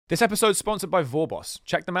This episode is sponsored by Vorbos.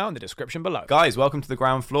 Check them out in the description below. Guys, welcome to The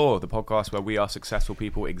Ground Floor, the podcast where we are successful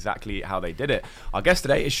people exactly how they did it. Our guest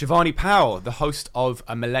today is Shivani Powell, the host of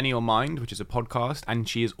A Millennial Mind, which is a podcast, and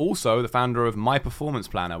she is also the founder of My Performance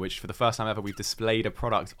Planner, which for the first time ever we've displayed a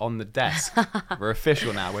product on the desk. We're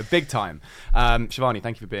official now. We're big time. Shivani,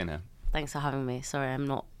 thank you for being here. Thanks for having me. Sorry, I'm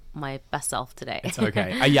not my best self today. It's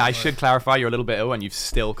okay. Yeah, I should clarify, you're a little bit ill and you've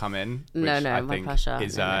still come in, which I my think pressure.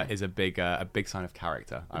 is a big sign of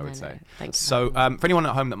character, I would say. Thank you. So for anyone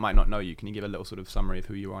at home that might not know you, can you give a little sort of summary of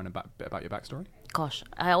who you are and a bit about your backstory? Gosh,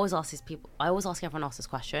 I always ask everyone else this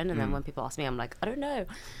question, and then when people ask me, I'm like, I don't know.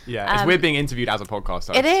 Yeah, it's weird being interviewed as a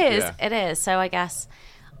podcast host. It is. So I guess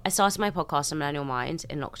I started my podcast, A Millennial Mind,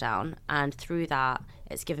 in lockdown, and through that,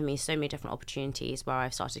 it's given me so many different opportunities where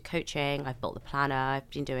I've started coaching, I've built the planner, I've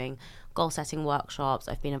been doing goal-setting workshops,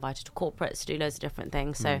 I've been invited to corporates to do loads of different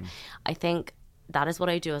things. So I think that is what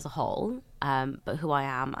I do as a whole, but who I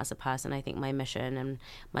am as a person, I think my mission and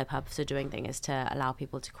my purpose of doing things is to allow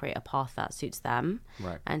people to create a path that suits them,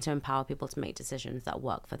 and to empower people to make decisions that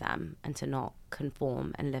work for them and to not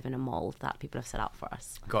conform and live in a mold that people have set out for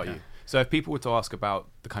us. Got you. So if people were to ask about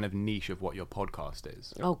the kind of niche of what your podcast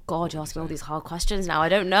is. Oh God, you're asking all these hard questions now. I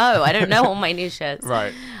don't know what my niche is.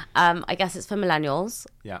 Right. I guess it's for millennials.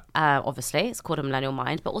 Yeah. Obviously, it's called A Millennial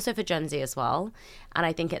Mind, but also for Gen Z as well. And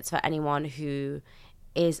I think it's for anyone who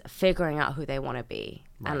is figuring out who they want to be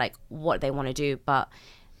and like what they want to do. But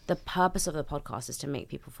the purpose of the podcast is to make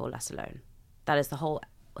people feel less alone. That is the whole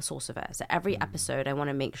source of it. So every episode I want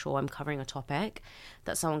to make sure I'm covering a topic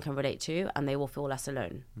that someone can relate to and they will feel less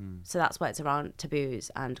alone. So that's why it's around taboos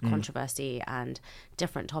and controversy and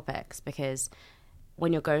different topics, because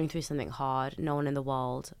when you're going through something hard, no one in the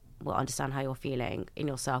world will understand how you're feeling in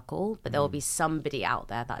your circle, but there will be somebody out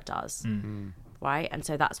there that does. Right? And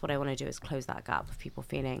so that's what I want to do, is close that gap of people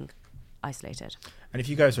feeling isolated. And if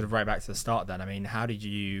you go sort of right back to the start then, I mean, how did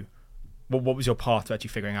you... What was your path to actually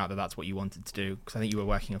figuring out that that's what you wanted to do? Because I think you were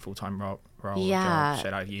working a full-time role job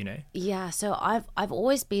straight out of uni. Yeah, so I've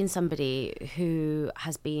always been somebody who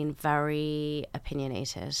has been very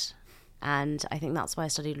opinionated. And I think that's why I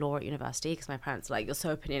studied law at university, because my parents were like, you're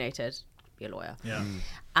so opinionated, be a lawyer. Yeah.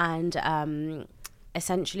 And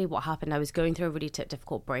essentially what happened, I was going through a really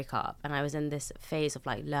difficult breakup, and I was in this phase of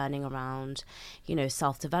like learning around,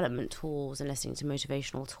 self-development tools and listening to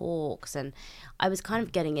motivational talks. And I was kind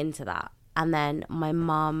of getting into that. And then my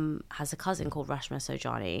mum has a cousin called Rashma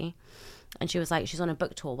Sojani, and she was like, she's on a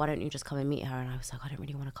book tour, why don't you just come and meet her? And I was like, I don't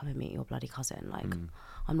really want to come and meet your bloody cousin. Like,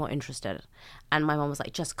 I'm not interested. And my mum was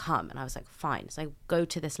like, just come. And I was like, fine. So I go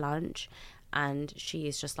to this lunch, and she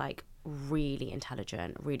is just like really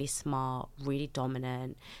intelligent, really smart, really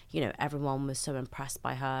dominant. Everyone was so impressed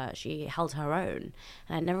by her. She held her own.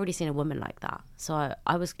 And I'd never really seen a woman like that. So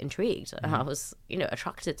I was intrigued, and I was,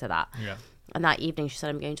 attracted to that. Yeah. And that evening she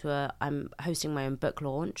said, I'm hosting my own book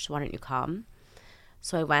launch. Why don't you come?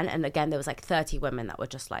 So I went, and again, there was like 30 women that were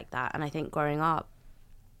just like that. And I think growing up,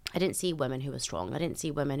 I didn't see women who were strong. I didn't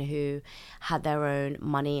see women who had their own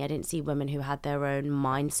money. I didn't see women who had their own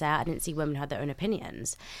mindset. I didn't see women who had their own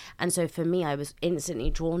opinions. And so for me, I was instantly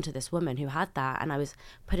drawn to this woman who had that. And I was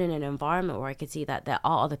put in an environment where I could see that there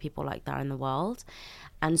are other people like that in the world.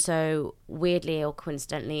 And so weirdly or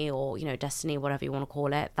coincidentally or, destiny, whatever you want to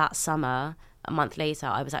call it, that summer, a month later,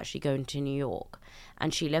 I was actually going to New York,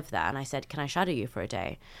 and she lived there. And I said, can I shadow you for a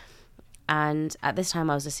day? And at this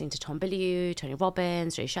time I was listening to Tom Bilyeu, Tony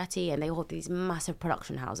Robbins, Jay Shetty, and they all had these massive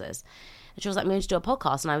production houses. And she was like, I'm going to do a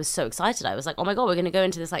podcast. And I was so excited. I was like, oh my God, we're going to go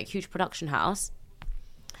into this like huge production house.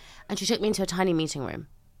 And she took me into a tiny meeting room,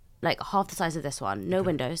 like half the size of this one, no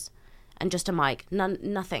windows, and just a mic,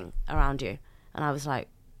 nothing around you. And I was like,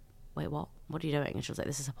 wait, what? What are you doing? And she was like,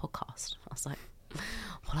 this is a podcast. I was like,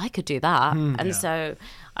 well, I could do that. So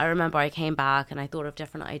I remember I came back and I thought of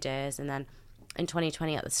different ideas. And then in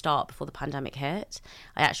 2020, at the start, before the pandemic hit,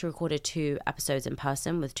 I actually recorded 2 episodes in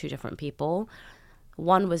person with 2 different people.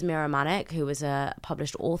 One was Mira Manic, who was a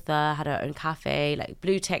published author, had her own cafe, like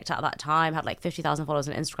blue ticked at that time, had like 50,000 followers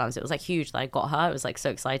on Instagram. So it was like huge that I got her. I was like so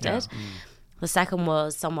excited. Yeah. The second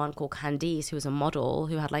was someone called Candice, who was a model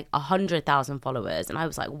who had like 100,000 followers. And I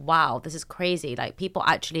was like, wow, this is crazy. Like people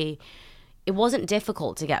actually, it wasn't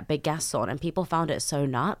difficult to get big guests on and people found it so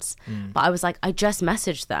nuts. But I was like, I just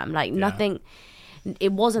messaged them. Like nothing,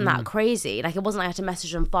 it wasn't that crazy. Like it wasn't like I had to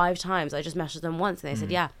message them 5 times. I just messaged them once and they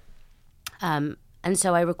said, yeah. And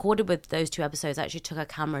so I recorded with those 2 episodes. I actually took a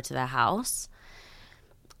camera to their house.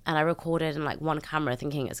 And I recorded in like one camera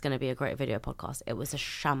thinking it's going to be a great video podcast. It was a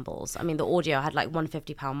shambles. I mean, the audio had like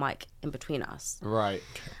 £150 mic in between us. Right.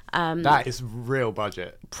 That is real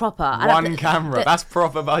budget. Proper. One camera. That's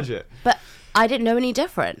proper budget. But I didn't know any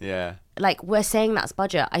different. Yeah. Like, we're saying that's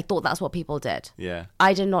budget. I thought that's what people did. Yeah.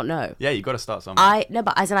 I did not know. Yeah, you got to start somewhere.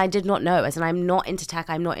 But as in, I did not know. As in, I'm not into tech.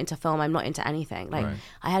 I'm not into film. I'm not into anything. Like, Right.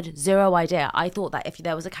 I had zero idea. I thought that if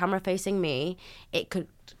there was a camera facing me, it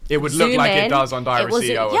would look like it in. does on Diary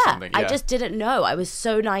CEO or something. Yeah. I just didn't know. I was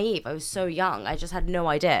so naive. I was so young. I just had no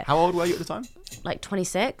idea. How old were you at the time? Like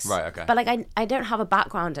 26. Right, okay. But like, I don't have a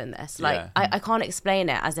background in this. Like, Yeah. I can't explain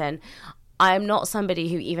it. As in, I'm not somebody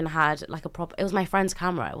who even had like a proper. It was my friend's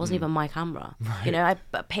camera. It wasn't even my camera. Right. You know,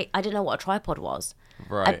 I didn't know what a tripod was.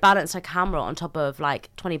 Right. I balanced a camera on top of like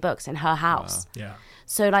 20 books in her house. Yeah.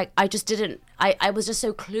 So like, I just didn't. I was just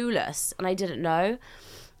so clueless, and I didn't know.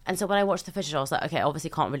 And so when I watched the footage, I was like, okay, obviously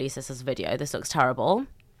can't release this as a video. This looks terrible.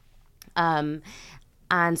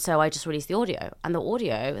 And so I just released the audio. And the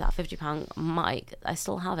audio, that £50 mic, I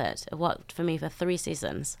still have it. It worked for me for 3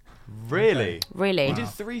 seasons. Really? Really. You did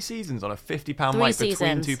 3 seasons on a £50 3 mic between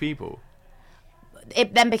seasons. 2 people?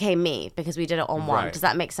 It then became me because we did it on one. Right. Does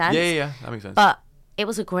that make sense? Yeah, that makes sense. But it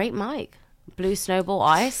was a great mic. Blue Snowball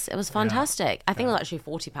Ice. It was fantastic. I think it was actually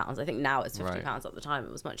 £40. I think now it's £50. Right. At the time,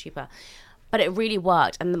 it was much cheaper. But it really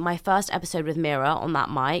worked. And my first episode with Mira on that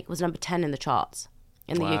mic was number 10 in the charts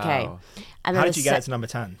in the UK. And How then did you get it to number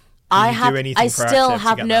 10? I still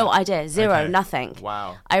have no idea. Zero, Okay. nothing.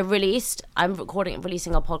 Wow. I'm releasing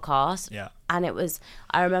a podcast. Yeah. And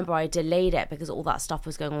I remember I delayed it because all that stuff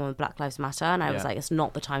was going on with Black Lives Matter. And I was Yeah. like, it's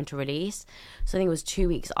not the time to release. So I think it was 2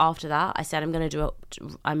 weeks after that. I said,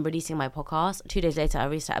 I'm releasing my podcast. 2 days later, I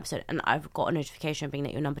released an episode and I've got a notification being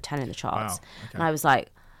that you're number 10 in the charts. Wow. Okay. And I was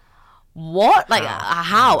like, what? Like,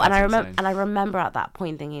 how? That's And I remember at that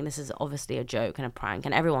point thinking, this is obviously a joke and a prank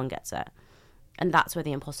and everyone gets it. And that's where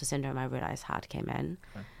the imposter syndrome I realized came in,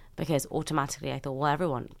 because automatically I thought,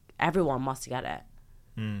 well, everyone must get it,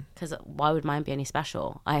 because why would mine be any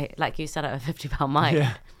special? Like you said, I have a £50 mic.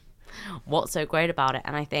 Yeah. What's so great about it?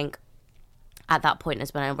 And I think at that point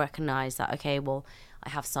is when I recognized that, okay, well, I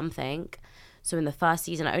have something. So in the first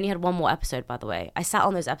season, I only had 1 more episode, by the way. I sat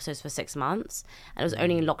on those episodes for 6 months, and it was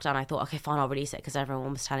only in lockdown I thought, okay, fine, I'll release it, because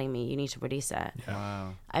everyone was telling me, you need to release it. Yeah.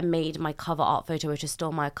 Wow. I made my cover art photo, which is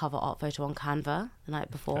still my cover art photo, on Canva the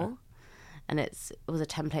night before. Okay. And it was a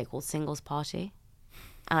template called Singles Party.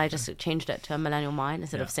 And I just changed it to a Millennial Mind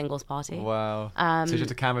instead of Singles Party. Wow. So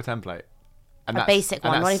just a Canva template? And A basic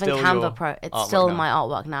one, not even Canva Pro. It's still now? my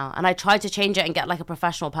artwork now. And I tried to change it and get like a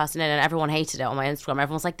professional person in, and everyone hated it on my Instagram.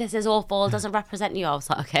 Everyone's like, this is awful, it doesn't represent you. I was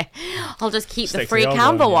like, okay, I'll just keep the Stick to free the old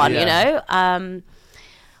Canva one, one, you know?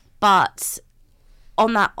 But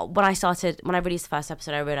on that, when I released the first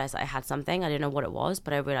episode, I realized that I had something. I didn't know what it was,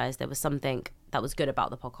 but I realized there was something that was good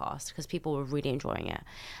about the podcast because people were really enjoying it.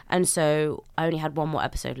 And so I only had 1 more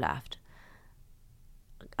episode left.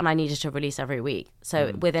 And I needed to release every week.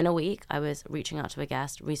 So within a week, I was reaching out to a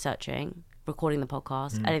guest, researching, recording the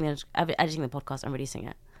podcast, editing the podcast, and releasing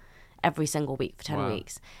it every single week for 10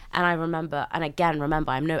 weeks. And I remember,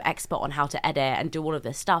 I'm no expert on how to edit and do all of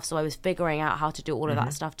this stuff. So I was figuring out how to do all of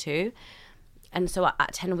that stuff too. And so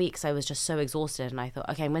at 10 weeks, I was just so exhausted. And I thought,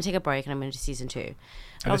 okay, I'm going to take a break and I'm going to do season 2.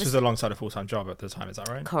 And this was alongside a full-time job at the time, is that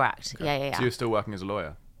right? Correct. Okay. Yeah. So you're still working as a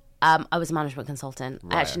lawyer? I was a management consultant.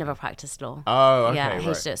 Right, I actually never practiced law. Oh, okay. Yeah, I hated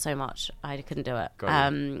right. it so much. I couldn't do it.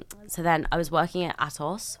 Got you. So then I was working at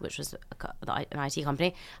Atos, which was an IT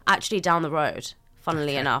company, actually down the road,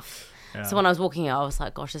 funnily enough. Yeah. So when I was walking out, I was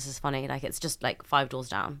like, gosh, this is funny. Like, it's just like 5 doors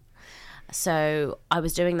down. So I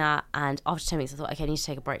was doing that. And after 10 weeks, I thought, okay, I need to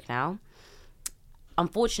take a break now.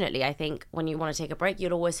 Unfortunately, I think when you want to take a break,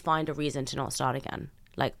 you'll always find a reason to not start again.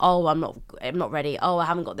 Like, oh, I'm not ready. Oh, I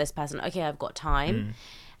haven't got this person. Okay, I've got time.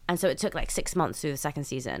 And so it took like 6 months through the second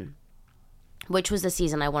season, which was the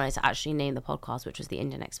season I wanted to actually name the podcast, which was The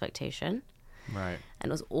Indian Expectation. Right. And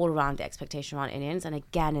it was all around the expectation around Indians. And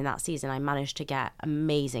again, in that season, I managed to get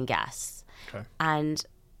amazing guests. Okay. And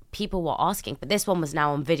people were asking, but this one was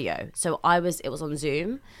now on video. So it was on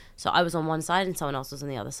Zoom. So I was on one side and someone else was on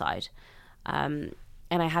the other side. And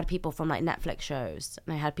I had people from like Netflix shows,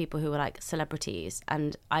 and I had people who were like celebrities.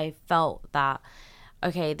 And I felt that,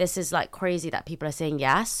 okay, this is like crazy that people are saying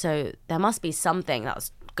yes. So there must be something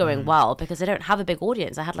that's going well, because I don't have a big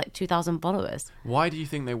audience. I had like 2,000 followers. Why do you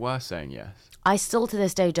think they were saying yes? I still to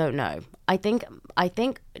this day don't know. I think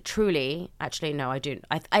truly, actually, no, I do.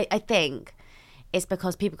 I think it's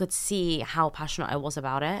because people could see how passionate I was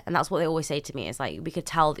about it. And that's what they always say to me. It's like, we could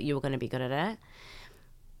tell that you were going to be good at it.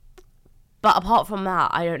 But apart from that,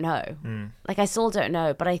 I don't know. Like, I still don't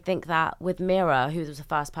know. But I think that with Mira, who was the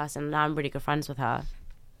first person, now I'm really good friends with her,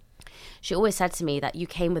 she always said to me that you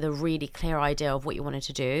came with a really clear idea of what you wanted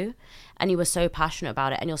to do, and you were so passionate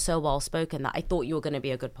about it, and you're so well spoken that I thought you were going to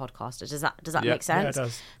be a good podcaster. Does that make sense? Yeah, it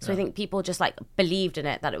does. So I think people just like believed in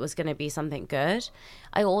it, that it was going to be something good.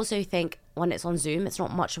 I also think when it's on Zoom, it's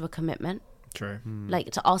not much of a commitment. True.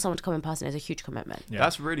 Like to ask someone to come in person is a huge commitment. Yeah.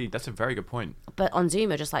 That's a very good point. But on Zoom,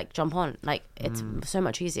 you're just like jump on. Like it's so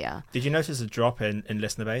much easier. Did you notice a drop in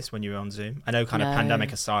listener base when you were on Zoom? I know, kind of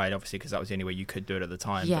pandemic aside, obviously, because that was the only way you could do it at the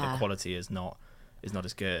time. But the quality is not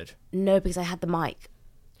as good. No, because I had the mic.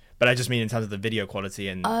 But I just mean in terms of the video quality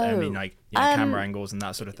and I mean like camera angles and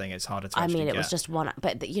that sort of thing. It's harder to. I mean, it was just one,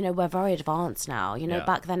 but you know, we're very advanced now. You know,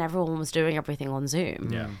 back then everyone was doing everything on Zoom.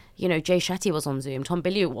 Yeah. You know, Jay Shetty was on Zoom, Tom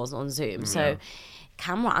Billieu was on Zoom, so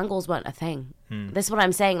camera angles weren't a thing. This is what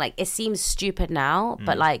I'm saying. Like, it seems stupid now,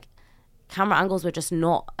 but like, camera angles were just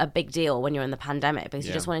not a big deal when you're in the pandemic because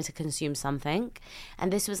you just wanted to consume something.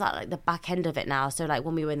 And this was like the back end of it now. So like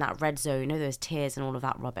when we were in that red zone, you know, those tears and all of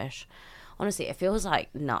that rubbish. Honestly, it feels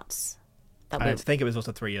like nuts. I think it was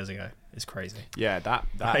also 3 years ago. It's crazy. Yeah, that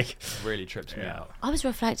like, really trips me out. I was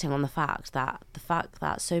reflecting on the fact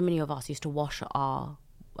that so many of us used to wash our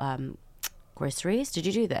groceries. Did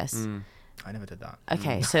you do this? I never did that.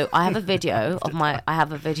 Okay, so I have a video of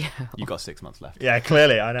You got 6 months left. Yeah,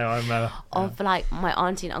 clearly. I know. Of like my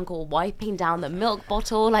auntie and uncle wiping down the milk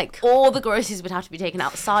bottle. Like all the groceries would have to be taken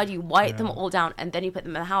outside. You wipe them all down and then you put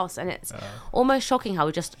them in the house. And it's almost shocking how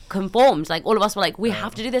we just conformed. Like all of us were like, we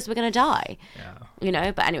have to do this. We're going to die. Yeah. You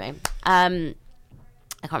know, but anyway, I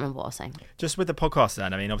can't remember what I was saying. Just with the podcast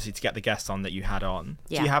then, I mean, obviously to get the guests on that you had on,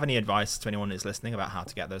 do you have any advice to anyone who's listening about how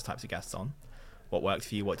to get those types of guests on? What worked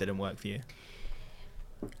for you? What didn't work for you?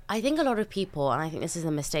 I think a lot of people, and I think this is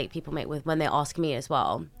a mistake people make with when they ask me as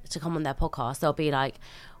well to come on their podcast, they'll be like,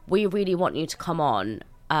 we really want you to come on,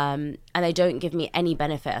 and they don't give me any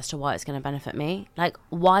benefit as to why it's going to benefit me. Like,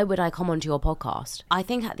 why would I come onto your podcast? I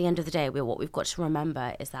think at the end of the day, what we've got to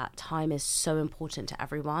remember is that time is so important to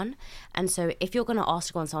everyone. And so if you're going to ask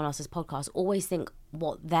to go on someone else's podcast, always think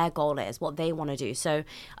what their goal is, what they want to do. So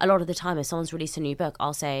a lot of the time, if someone's released a new book,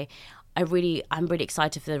 I'll say, I'm really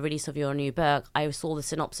excited for the release of your new book. I saw the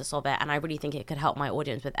synopsis of it and I really think it could help my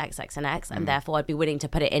audience with X, X, and X, and therefore I'd be willing to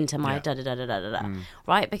put it into my da-da-da-da-da-da,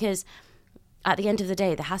 right? Because at the end of the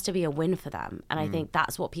day, there has to be a win for them. And I think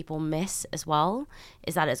that's what people miss as well,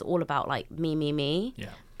 is that it's all about like me. Yeah.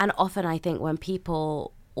 And often I think when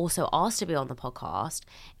people also asked to be on the podcast,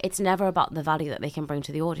 it's never about the value that they can bring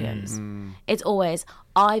to the audience. It's always,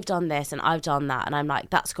 I've done this and I've done that, and I'm like,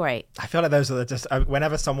 that's great. I feel like those are just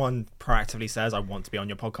whenever someone proactively says I want to be on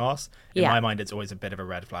your podcast, in my mind it's always a bit of a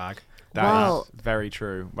red flag. That is very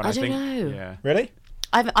true. When I don't know. Yeah. Really?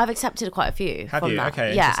 I've accepted quite a few. Have from you? that.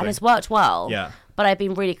 Okay. Yeah, and it's worked well. Yeah. But I've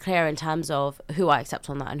been really clear in terms of who I accept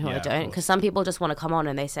on that and who I of don't. course. Because some people just want to come on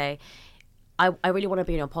and they say, I really want to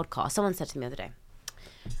be on your podcast. Someone said to me the other day,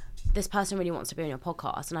 this person really wants to be on your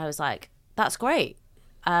podcast. And I was like, that's great.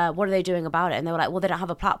 What are they doing about it? And they were like, well, they don't have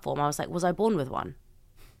a platform. I was like, was I born with one?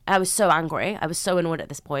 I was so angry. I was so annoyed at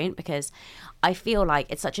this point because I feel like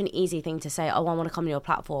it's such an easy thing to say, oh, I want to come to your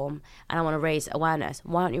platform and I want to raise awareness.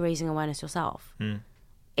 Why aren't you raising awareness yourself?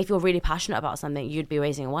 If you're really passionate about something, you'd be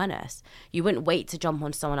raising awareness. You wouldn't wait to jump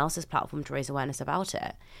onto someone else's platform to raise awareness about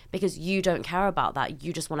it because you don't care about that.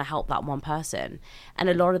 You just want to help that one person. And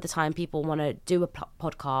a lot of the time people want to do a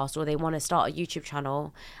podcast or they want to start a YouTube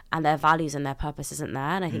channel and their values and their purpose isn't there.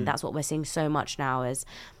 And I think that's what we're seeing so much now is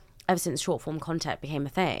ever since short form content became a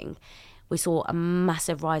thing, we saw a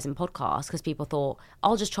massive rise in podcasts because people thought,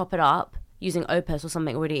 I'll just chop it up using Opus or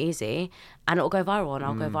something really easy and it'll go viral and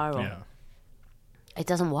I'll go viral. Yeah. It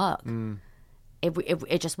doesn't work.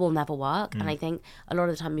 It just will never work. And I think a lot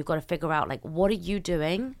of the time you've got to figure out like, what are you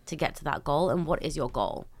doing to get to that goal and what is your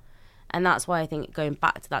goal? And that's why I think going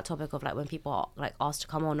back to that topic of like when people are like asked to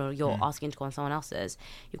come on or you're asking to go on someone else's,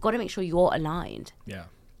 you've got to make sure you're aligned. Yeah.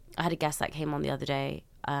 I had a guest that came on the other day.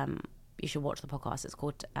 You should watch the podcast. It's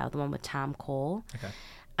called the one with Tam Kaur. Okay.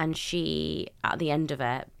 And she, at the end of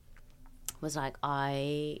it, was like,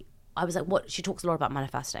 I was like, what? She talks a lot about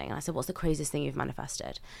manifesting. And I said, what's the craziest thing you've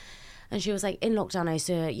manifested? And she was like, in lockdown, I used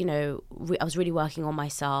to, you know, I was really working on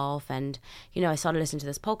myself. And, you know, I started listening to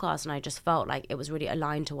this podcast and I just felt like it was really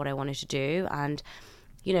aligned to what I wanted to do. And,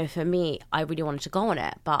 you know, for me, I really wanted to go on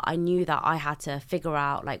it. But I knew that I had to figure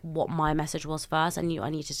out like what my message was first. I knew I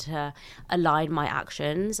needed to align my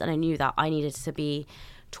actions. And I knew that I needed to be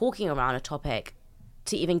talking around a topic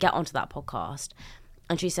to even get onto that podcast.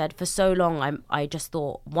 And she said, for so long, I just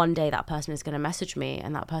thought one day that person is going to message me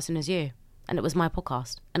and that person is you. And it was my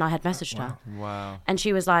podcast. And I had messaged her. Wow. And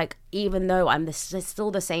she was like, even though I'm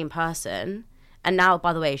still the same person And now,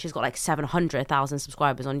 by the way, she's got like 700,000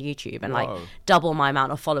 subscribers on YouTube and like Whoa. double my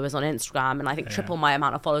amount of followers on Instagram and I think triple my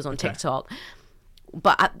amount of followers on TikTok.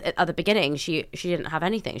 But at the beginning, she didn't have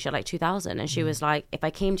anything. She had like 2,000. And she was like, if I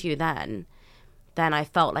came to you then I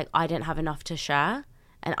felt like I didn't have enough to share.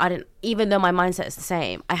 And I didn't, even though my mindset is the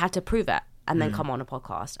same, I had to prove it and then come on a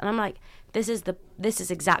podcast. And I'm like, this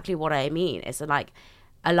is exactly what I mean. It's like,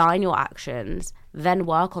 align your actions, then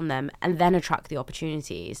work on them, and then attract the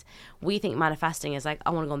opportunities. We think manifesting is like,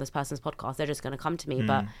 I want to go on this person's podcast, they're just going to come to me.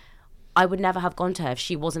 But I would never have gone to her if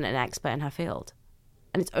she wasn't an expert in her field.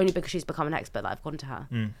 And it's only because she's become an expert that I've gone to her.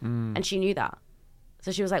 And she knew that.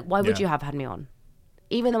 So she was like, why would you have had me on?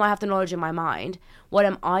 Even though I have the knowledge in my mind, what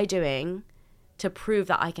am I doing to prove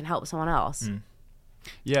that I can help someone else?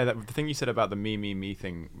 Yeah, the thing you said about the me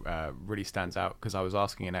thing really stands out, because I was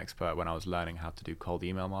asking an expert when I was learning how to do cold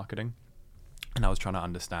email marketing, and I was trying to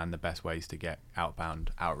understand the best ways to get outbound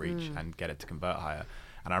outreach and get it to convert higher.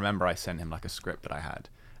 And I remember I sent him like a script that I had,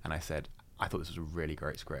 and I said, I thought this was a really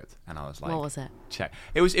great script, and I was like, what was it? Check.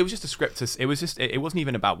 It was just a script. It wasn't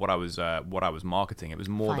even about what I was marketing. It was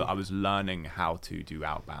more that I was learning how to do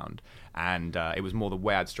outbound, and it was more the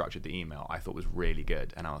way I'd structured the email. I thought was really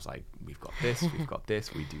good, and I was like, we've got this,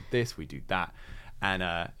 we do this, we do that,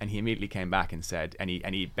 and he immediately came back and said, and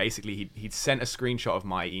he basically he'd sent a screenshot of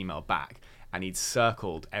my email back. And he'd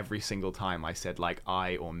circled every single time I said like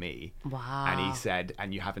I or me. Wow. And he said,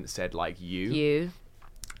 and you haven't said like you. You.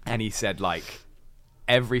 And he said, like,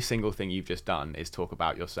 every single thing you've just done is talk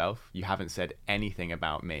about yourself. You haven't said anything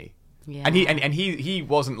about me. Yeah. And he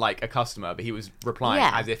wasn't like a customer, but he was replying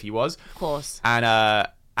as if he was. Of course. And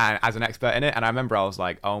as an expert in it. And I remember I was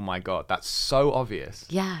like, oh my God, that's so obvious.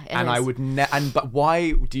 Yeah, it and is. I would but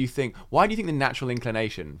why do you think the natural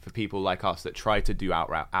inclination for people like us that try to do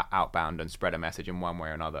outbound and spread a message in one way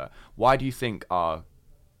or another, why do you think our,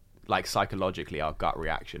 like, psychologically our gut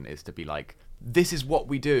reaction is to be like, this is what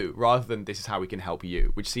we do, rather than this is how we can help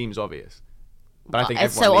you, which seems obvious. But I think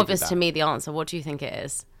it's so obvious to me, the answer. What do you think it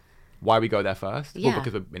is? Why we go there first? Yeah. Well,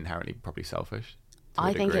 because we're inherently probably selfish.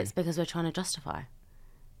 I think it's because we're trying to justify.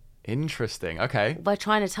 Interesting. Okay. We're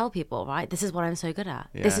trying to tell people, right? This is what I'm so good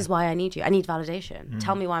at. Yeah. This is why I need you. I need validation.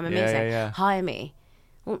 Tell me why I'm amazing. Yeah. Hire me.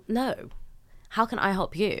 Well, no. How can I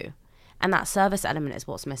help you? And that service element is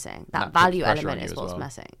what's missing. That value element is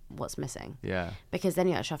what's missing. Yeah. Because then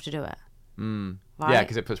you actually have to do it. Right? Yeah,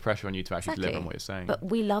 because it puts pressure on you to actually deliver on what you're saying. But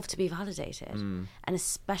we love to be validated. And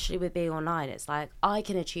especially with being online, it's like, I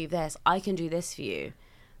can achieve this. I can do this for you.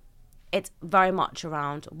 It's very much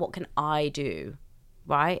around, what can I do?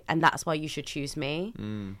 Right? And that's why you should choose me.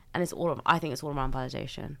 And I think it's all around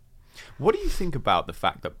validation. What do you think about the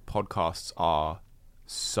fact that podcasts are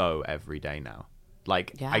so everyday now?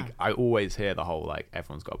 Like, yeah. I always hear the whole, like,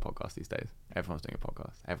 everyone's got a podcast these days. Everyone's doing a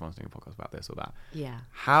podcast. Everyone's doing a podcast about this or that. Yeah.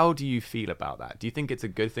 How do you feel about that? Do you think it's a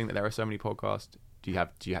good thing that there are so many podcasts? Do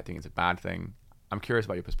you think it's a bad thing? I'm curious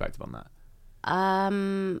about your perspective on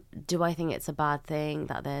that. Do I think it's a bad thing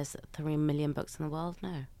that there's 3 million books in the world?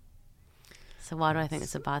 No. So why do I think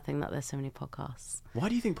it's a bad thing that there's so many podcasts? Why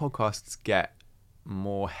do you think podcasts get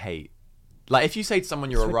more hate? Like, if you say to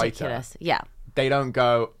someone you're It's a writer, ridiculous. Yeah. they don't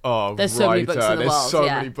go, oh, There's writer, so many books in the there's world, so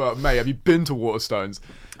yeah. many books. Mate, have you been to Waterstones?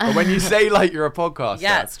 But when you say, like, you're a podcaster,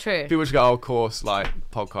 Yeah, it's true. people just go, oh, of course, like,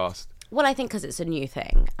 podcast. Well, I think because it's a new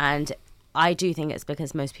thing, and I do think it's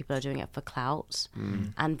because most people are doing it for clout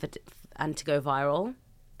and to go viral,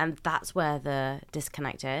 and that's where the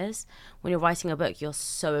disconnect is. When you're writing a book, you're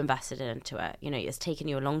so invested into it. You know, it's taken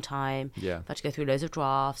you a long time. Yeah. You've had to go through loads of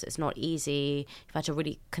drafts. It's not easy. You've had to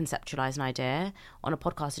really conceptualize an idea. On a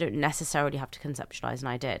podcast, you don't necessarily have to conceptualize an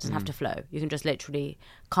idea. It doesn't have to flow. You can just literally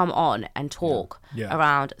come on and talk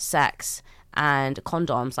around sex and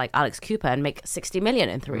condoms like Alex Cooper and make 60 million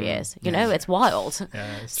in 3 years. You know, it's wild.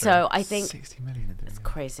 Yeah, it's true. So I think 60 million in 3 years. it's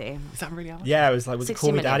crazy. Is that really out? Yeah, it was like, was it 60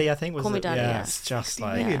 Call Me million. Daddy, I think? Was Call Me it? Daddy, yeah. It's just 60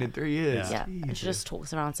 like... million in 3 years. Yeah, and she just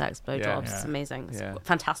talks around sex, blowjobs. Yeah. It's amazing. It's Yeah.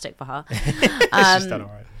 fantastic for her. She's done all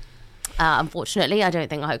right. Unfortunately, I don't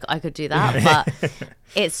think I could do that, but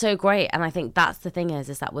it's so great. And I think that's the thing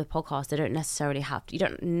is that with podcasts, you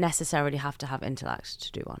don't necessarily have to have intellect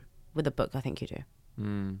to do one. With a book, I think you do.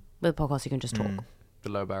 With a podcast, you can just talk. The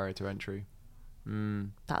low barrier to entry.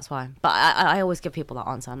 That's why. But I always give people that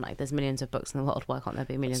answer. I'm like, there's millions of books in the world. Why can't there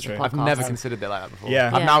be millions of true. podcasts? I've never considered it like that before. Yeah.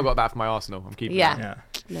 I've Yeah. now got that for my arsenal. I'm keeping Yeah. it. Yeah.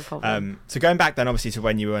 No problem. So going back then, obviously, to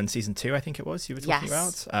when you were in season 2, I think it was, you were talking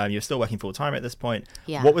Yes. about. You were still working full time at this point.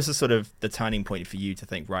 Yeah. What was the sort of the turning point for you to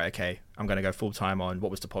think, right, okay, I'm going to go full time on,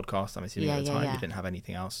 what was the podcast? I'm assuming at the time you didn't have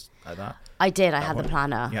anything else like that. I did. I had the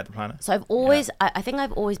planner. You had the planner. So I've always, I think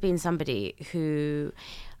I've always been somebody who,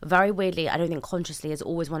 very weirdly, I don't think consciously, has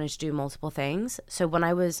always wanted to do multiple things. So when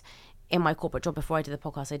I was in my corporate job before I did the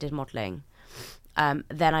podcast, I did modeling.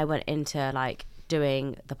 Then I went into like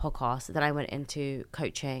doing the podcast. Then I went into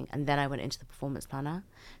coaching, and then I went into the performance planner.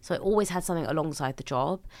 So I always had something alongside the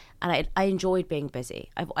job, and I enjoyed being busy.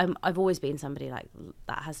 I've always been somebody like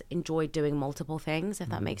that has enjoyed doing multiple things, if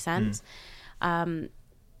that makes sense.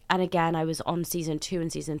 And again, I was on season 2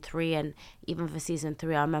 and season 3, and even for season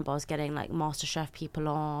 3, I remember I was getting like MasterChef people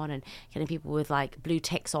on and getting people with like blue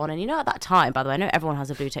ticks on. And you know, at that time, by the way, I know everyone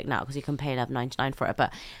has a blue tick now because you can pay $11.99 for it.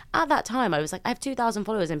 But at that time, I was like, I have 2,000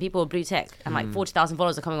 followers and people with blue tick, and like 40,000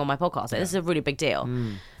 followers are coming on my podcast. Like, this is a really big deal.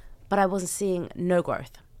 But I wasn't seeing no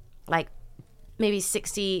growth. Like maybe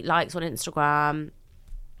 60 likes on Instagram,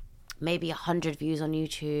 maybe 100 views on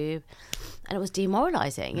YouTube. And it was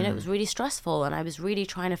demoralizing, you know, it was really stressful, and I was really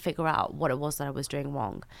trying to figure out what it was that I was doing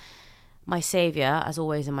wrong. My savior, as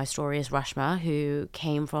always in my story, is Rashma, who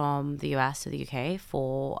came from the US to the UK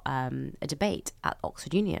for a debate at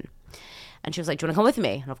Oxford Union. And she was like, do you want to come with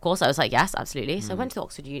me? And of course I was like, yes, absolutely. So I went to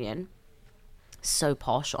Oxford Union. So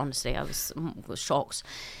posh, honestly, I was shocked.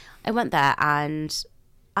 I went there, and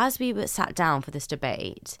as we were sat down for this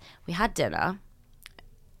debate, we had dinner.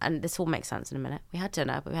 And this all makes sense in a minute. We had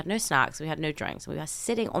dinner, but we had no snacks, we had no drinks. We were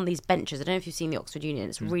sitting on these benches. I don't know if you've seen the Oxford Union.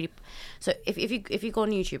 It's really... So if you go on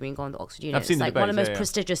YouTube and you go on the Oxford Union, it's like one of the most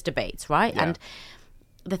prestigious debates, right? Yeah. And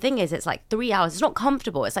the thing is, it's like 3 hours. It's not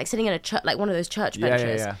comfortable. It's like sitting in a church, like one of those church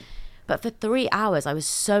benches. But for 3 hours, I was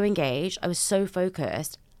so engaged. I was so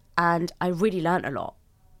focused. And I really learned a lot.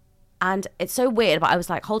 And it's so weird, but I was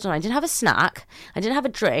like, hold on, I didn't have a snack, I didn't have a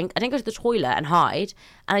drink, I didn't go to the toilet and hide,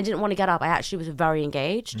 and I didn't want to get up. I actually was very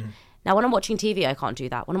engaged. Now, when I'm watching TV, I can't do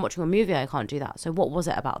that. When I'm watching a movie, I can't do that. So what was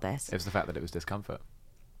it about this? It was the fact that it was discomfort.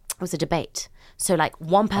 It was a debate. So like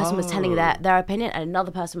one person was telling their opinion, and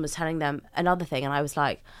another person was telling them another thing, and I was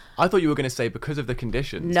like... I thought you were going to say because of the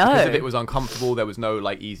conditions. No. Because if it was uncomfortable, there was no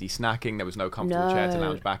like easy snacking, there was no comfortable chair to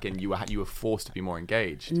lounge back in, you were forced to be more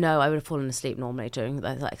engaged. No, I would have fallen asleep normally during...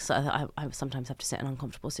 Like, so I sometimes have to sit in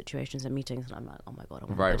uncomfortable situations and meetings, and I'm like, oh my God, I want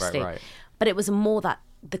to go to sleep. Right. But it was more that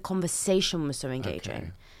the conversation was so engaging.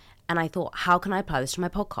 Okay. And I thought, how can I apply this to my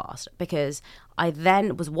podcast? Because I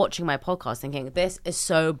then was watching my podcast thinking, this is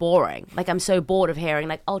so boring. Like, I'm so bored of hearing,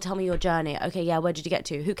 like, oh, tell me your journey. Okay, yeah, where did you get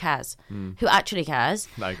to? Who cares? Who actually cares?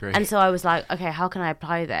 I agree. And so I was like, okay, how can I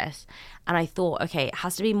apply this? And I thought, okay, it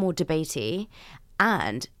has to be more debatey.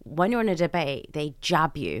 And when you're in a debate, they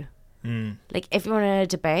jab you. Like, if you're in a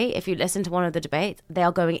debate, if you listen to one of the debates, they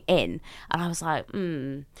are going in. And I was like,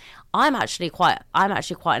 I'm actually quite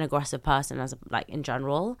an aggressive person in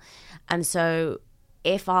general. And so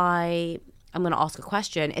if I'm going to ask a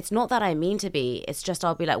question, it's not that I mean to be, it's just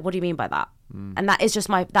I'll be like, what do you mean by that? And that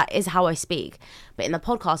is how I speak. But in the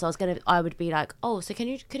podcast, I would be like, oh, so can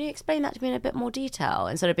you explain that to me in a bit more detail?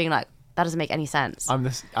 Instead of being like, that doesn't make any sense. I'm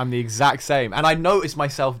the exact same. And I noticed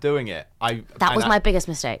myself doing it. That was my biggest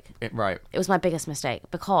mistake. Right. It was my biggest mistake,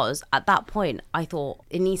 because at that point I thought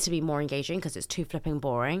it needs to be more engaging because it's too flipping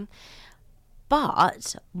boring.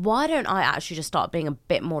 But why don't I actually just start being a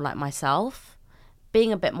bit more like myself,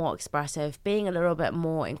 being a bit more expressive, being a little bit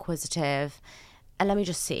more inquisitive, and let me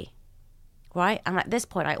just see. Right? And at this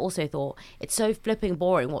point, I also thought it's so flipping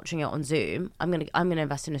boring watching it on Zoom. I'm gonna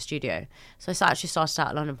invest in a studio. So I actually started out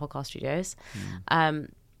at London Podcast Studios. The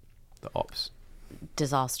ops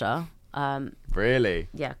disaster. Really?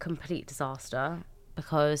 Yeah, complete disaster,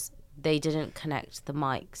 because they didn't connect the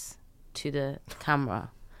mics to the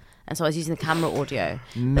camera, and so I was using the camera audio.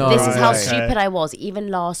 No, but this is how stupid I was. Even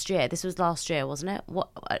last year, this was last year, wasn't it? What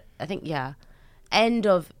I think, yeah.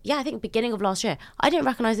 I think beginning of last year, I didn't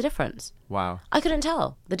recognize the difference. Wow. I couldn't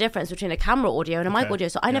tell the difference between a camera audio and a mic audio,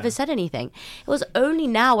 so I never said anything. It was only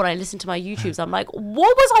now when I listen to my YouTubes, I'm like,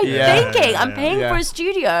 what was I thinking? I'm paying for a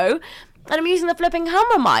studio and I'm using the flipping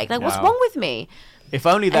camera mic. Like, what's wrong with me? If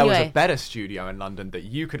only there was a better studio in London that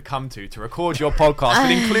you could come to record your podcast that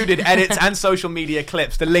included edits and social media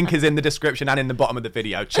clips. The link is in the description and in the bottom of the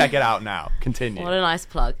video. Check it out now. Continue. What a nice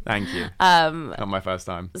plug. Thank you. Not my first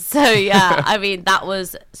time. So, yeah, I mean,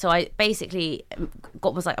 so I basically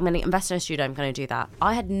was like, I'm going to invest in a studio. I'm going to do that.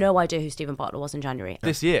 I had no idea who Stephen Bartlett was in January.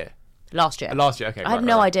 This year? Last year. Okay. I had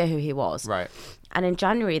no idea who he was. Right. And in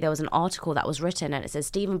January, there was an article that was written, and it says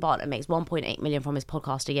Stephen Bartlett makes 1.8 million from his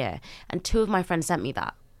podcast a year. And 2 of my friends sent me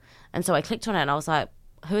that. And so I clicked on it, and I was like,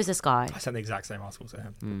 who is this guy? I sent the exact same article to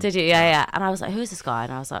him. Did you? Yeah. And I was like, who is this guy?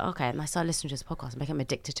 And I was like, okay. And I started listening to his podcast and became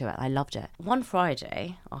addicted to it. I loved it. One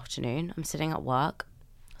Friday afternoon, I'm sitting at work.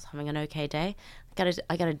 I was having an okay day.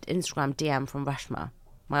 I get an Instagram DM from Reshma,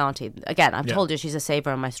 my auntie. Again, I've told you she's a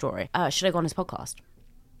saver in my story. Should I go on his podcast?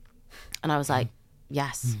 And I was like,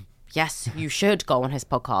 yes, you should go on his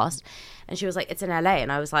podcast. And she was like, it's in LA.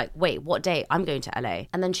 And I was like, wait, what date? I'm going to LA.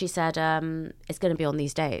 And then she said, it's going to be on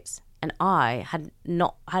these dates. And I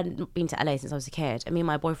hadn't been to LA since I was a kid. And me and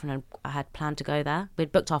my boyfriend had planned to go there.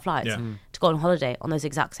 We'd booked our flights to go on holiday on those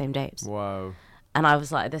exact same dates. Whoa. And I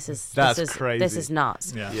was like, this is crazy. This is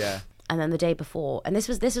nuts. Yeah. And then the day before, and this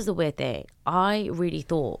was the weird thing. I really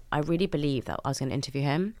believed that I was going to interview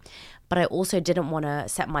him, but I also didn't want to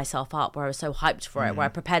set myself up where I was so hyped for it, where I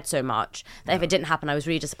prepared so much that if it didn't happen, I was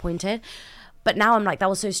really disappointed. But now I'm like, that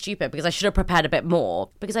was so stupid because I should have prepared a bit more,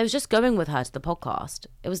 because I was just going with her to the podcast.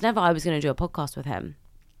 It was never I was going to do a podcast with him.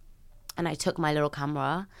 And I took my little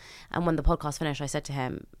camera, and when the podcast finished, I said to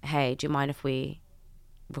him, hey, do you mind if we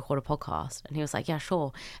record a podcast? And he was like, yeah,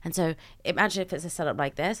 sure. And so imagine if it's a setup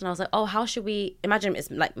like this. And I was like, oh, how should we, imagine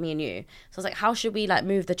it's like me and you. So I was like, how should we like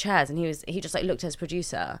move the chairs? And he just like looked at his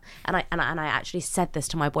producer, and I actually said this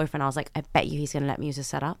to my boyfriend. I was like, I bet you he's going to let me use a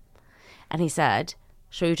setup. And he said,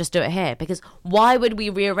 should we just do it here? Because why would we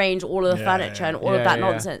rearrange all of the furniture and all of that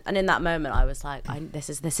nonsense? And in that moment, I was like, this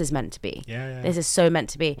is meant to be. This is so meant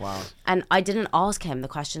to be. Wow. And I didn't ask him the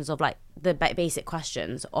questions of like the basic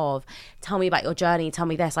questions of, tell me about your journey, tell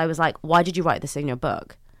me this. I was like, why did you write this in your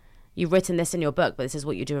book? You've written this in your book, but this is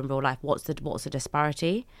what you do in real life. What's the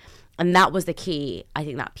disparity? And that was the key, I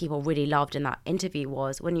think, that people really loved in that interview,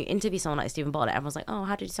 was when you interview someone like Stephen Bartlett, everyone's like, oh,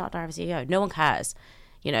 how did you start Diary of a CEO? No one cares.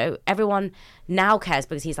 You know, everyone now cares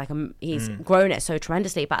because he's like he's grown it so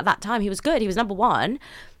tremendously. But at that time, he was good. He was number one.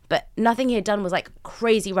 But nothing he had done was like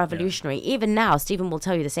crazy revolutionary. Even now, Stephen will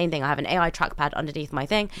tell you the same thing. I have an AI trackpad underneath my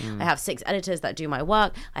thing. I have 6 editors that do my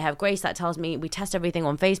work. I have Grace that tells me, we test everything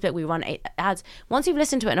on Facebook. We run 8 ads. Once you've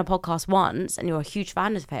listened to it in a podcast once and you're a huge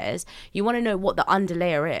fan of his, you want to know what the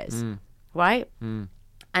underlayer is, right? And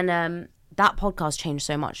that podcast changed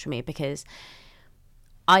so much for me, because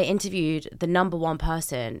I interviewed the number one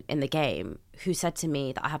person in the game who said to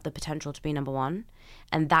me that I have the potential to be number one.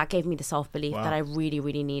 And that gave me the self-belief that I really,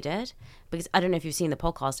 really needed. Because I don't know if you've seen the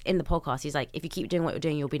podcast. In the podcast, he's like, if you keep doing what you're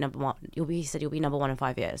doing, you'll be number one. He said you'll be number one in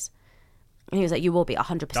 5 years. And he was like, you will be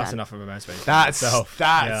 100%. That's enough of a motivation.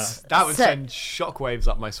 That would send shockwaves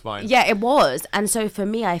up my spine. Yeah, it was. And so for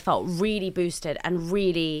me, I felt really boosted and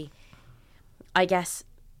really, I guess,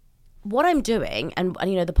 what I'm doing and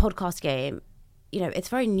you know, the podcast game, you know, it's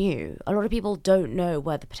very new. A lot of people don't know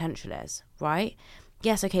where the potential is, right?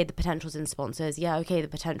 Yes, okay, the potential's in sponsors. Yeah, okay, the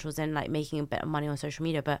potential's in like making a bit of money on social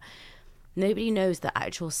media, but nobody knows the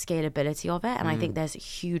actual scalability of it. And I think there's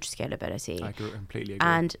huge scalability. I completely agree.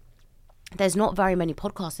 And there's not very many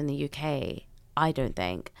podcasts in the UK, I don't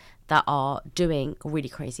think, that are doing really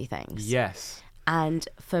crazy things. Yes. And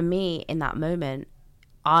for me, in that moment,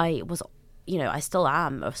 I was, you know, I still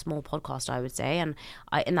am a small podcaster, I would say. And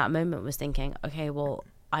I, in that moment, was thinking, okay, well,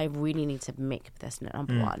 I really need to make this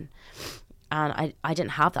number one. And I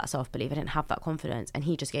didn't have that self-belief. I didn't have that confidence. And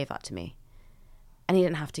he just gave that to me. And he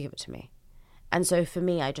didn't have to give it to me. And so for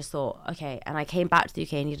me, I just thought, okay. And I came back to the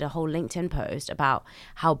UK and did a whole LinkedIn post about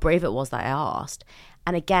how brave it was that I asked.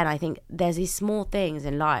 And again, I think there's these small things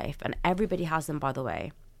in life, and everybody has them, by the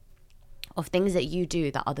way, of things that you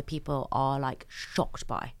do that other people are like shocked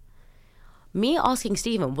by. Me asking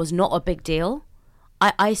Stephen was not a big deal.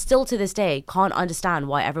 I still to this day can't understand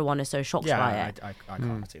why everyone is so shocked by it. I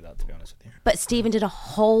can't see that, to be honest with you. But Stephen did a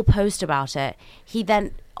whole post about it. He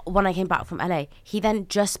then, when I came back from LA, he then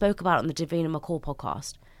just spoke about it on the Davina McCall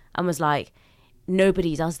podcast and was like,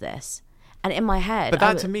 nobody does this. And in my head, but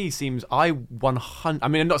that to me seems, I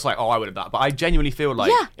mean, not like, oh, I would have done that, but I genuinely feel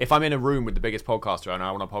like if I'm in a room with the biggest podcaster and I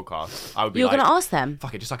want a podcast, I would be You're going to ask them.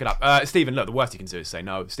 Fuck it, just suck it up. Stephen, look, the worst you can do is say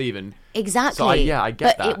no. Stephen. Exactly. So I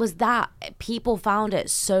get that. But it was that people found it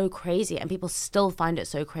so crazy, and people still find it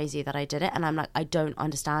so crazy that I did it. And I'm like, I don't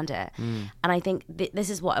understand it. And I think this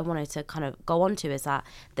is what I wanted to kind of go on to, is that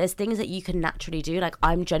there's things that you can naturally do. Like,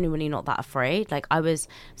 I'm genuinely not that afraid. Like, I was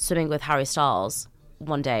swimming with Harry Styles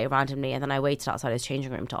one day randomly, and then I waited outside his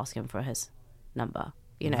changing room to ask him for his number.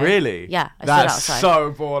 You know, really? Yeah, that's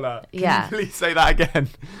so baller. Can you please say that again?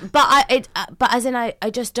 But but as in, I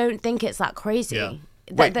just don't think it's that crazy. Yeah.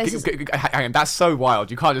 Wait, hang on, that's so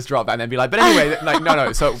wild. You can't just drop that and then be like, but anyway, like,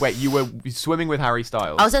 no. So wait, you were swimming with Harry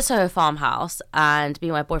Styles? I was at Soho Farmhouse, and me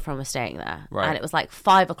and my boyfriend were staying there. Right. And it was like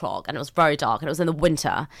 5:00, and it was very dark, and it was in the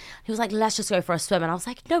winter. He was like, let's just go for a swim. And I was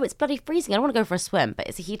like, no, it's bloody freezing. I don't want to go for a swim, but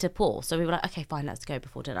it's a heated pool. So we were like, okay, fine, let's go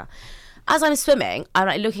before dinner. As I'm swimming, I'm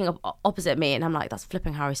like looking up opposite me, and I'm like, that's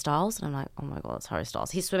flipping Harry Styles. And I'm like, oh my God, it's Harry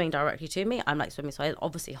Styles. He's swimming directly to me. I'm like swimming, so I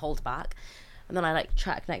obviously hold back. And then I like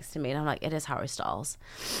check next to me and I'm like, it is Harry Styles.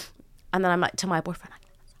 And then I'm like to my boyfriend, like,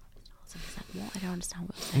 and he's like, what? I don't understand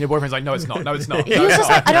what you're saying. And your boyfriend's like, no, it's not. No, it's not. He was just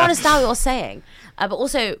like, I don't understand what you're saying. But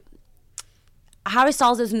also, Harry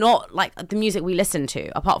Styles is not like the music we listen to,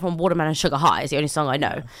 apart from Watermelon and Sugar High is the only song I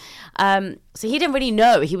know. So he didn't really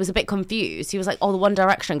know. He was a bit confused. He was like, oh, the One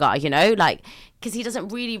Direction guy, you know, like, because he doesn't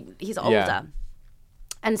really, he's older. Yeah.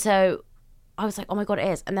 And so I was like, oh my God, it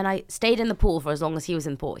is. And then I stayed in the pool for as long as he was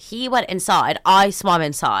in the pool. He went inside, I swam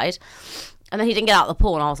inside, and then he didn't get out of the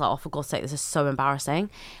pool. And I was like, oh, for God's sake, this is so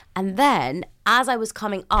embarrassing. And then as I was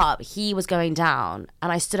coming up, he was going down,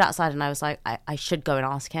 and I stood outside and I was like, I should go and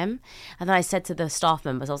ask him. And then I said to the staff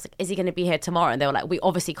members, I was like, is he going to be here tomorrow? And they were like, we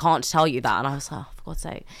obviously can't tell you that. And I was like, oh, for God's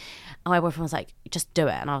sake. And my boyfriend was like, just do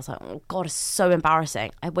it. And I was like, oh God, it's so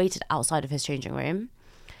embarrassing. I waited outside of his changing room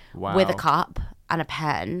with a cup and a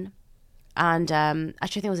pen. And actually, I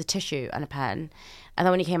think it was a tissue and a pen. And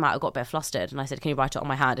then when he came out, I got a bit flustered. And I said, can you write it on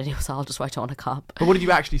my hand? And he was like, I'll just write it on a cup. But what did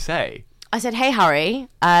you actually say? I said, hey, Harry,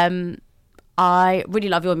 I really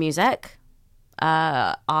love your music.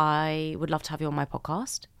 I would love to have you on my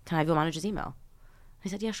podcast. Can I have your manager's email? He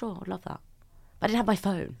said, yeah, sure, I'd love that. But I didn't have my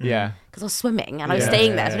phone. Yeah. Because I was swimming and I was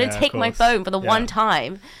staying there. So I didn't take my phone for the one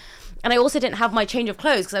time. And I also didn't have my change of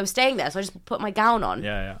clothes because I was staying there. So I just put my gown on.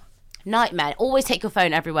 Yeah. Nightmare. Always take your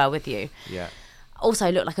phone everywhere with you. Yeah. Also,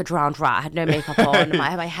 I looked like a drowned rat. I had no makeup on.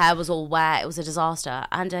 my hair was all wet. It was a disaster.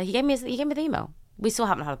 And he gave me the email. We still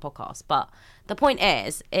haven't had a podcast, but the point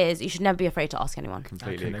is you should never be afraid to ask anyone.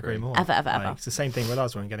 Completely I agree more. Ever. It's the same thing with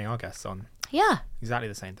us when getting our guests on. Yeah. Exactly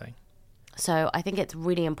the same thing. So I think it's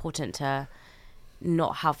really important to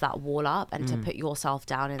not have that wall up and to put yourself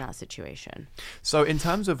down in that situation. So in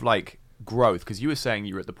terms of like growth, because you were saying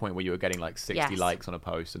you were at the point where you were getting like 60 likes on a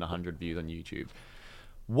post and 100 views on YouTube.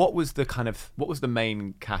 What was the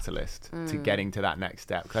main catalyst to getting to that next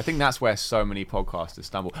step? Because I think that's where so many podcasters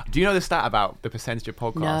stumble. Do you know the stat about the percentage of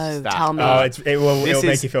podcasts? No, tell me. Oh, it'll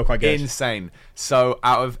make you feel quite good. Insane. So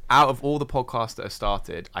out of all the podcasts that are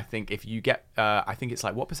started, I think if you get, I think it's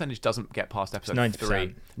like, what percentage doesn't get past episode 90%.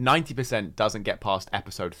 3? 90% doesn't get past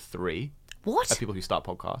episode 3. What? Of people who start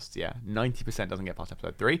podcasts, yeah. 90% doesn't get past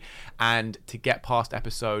episode 3. And to get past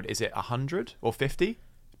episode, is it 100 or 50?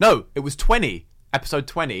 No, it was 20. Episode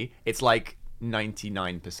 20, it's like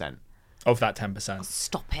 99%. Of that 10%.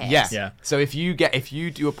 Stop it. Yeah. So if you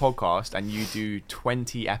do a podcast and you do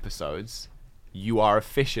 20 episodes, you are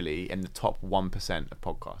officially in the top 1% of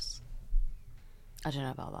podcasts. I don't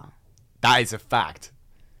know about that. That is a fact.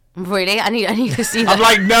 Really? I need to see that. I'm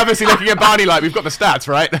like nervously looking at Barney like, we've got the stats,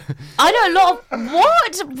 right? I know a lot of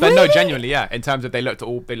what? But really? no, genuinely, yeah. In terms of they looked at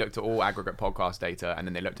all aggregate podcast data, and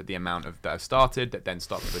then they looked at the amount of that have started, that then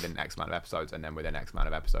stopped within X amount of episodes, and then within X amount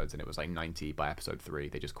of episodes, and it was like 90 by episode 3.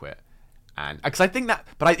 They just quit. And because I think that,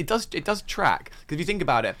 but it does track. Because if you think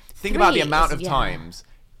about it, about the amount of times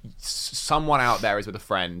someone out there is with a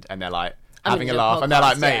friend, and they're like, having a laugh, and they're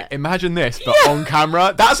like, mate, imagine this, but on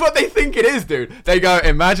camera. That's what they think it is, dude. They go,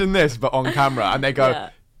 imagine this, but on camera. And they go,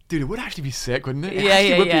 dude, it would actually be sick, wouldn't it?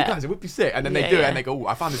 Guys, it would be sick. And then they do it, and they go,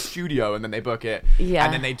 I found a studio, and then they book it. Yeah.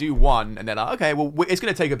 And then they do one, and they're like, okay, well, it's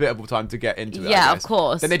going to take a bit of time to get into it. Yeah, of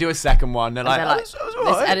course. Then they do a second one, and they're like, this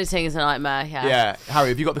editing is a nightmare, Yeah. Harry,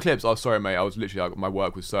 have you got the clips? Oh, sorry, mate, I was literally, like, my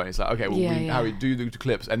work was starting. It's like, okay, well, Harry, do the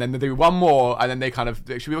clips. And then they do one more, and then they kind of,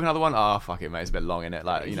 should we book another one? Oh, fuck it, mate, it's a bit long, innit?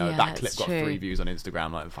 Like, you know, that clip got 3 views on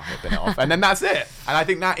Instagram, like, fuck it, bin it off. And then that's it. And I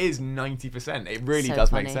think that is 90%. It really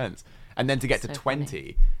does make sense. And then to get to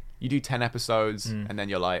 20... You do 10 episodes, and then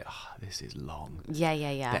you're like, oh, this is long. Yeah.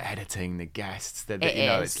 The editing, the guests,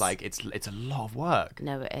 it's like it's a lot of work.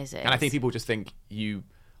 No, it is. And I think people just think you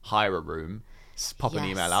hire a room, pop an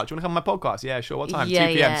email out. Do you want to come on my podcast? Yeah, sure. What time? 2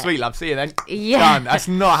 p.m. Sweet, love. See you then. Done. That's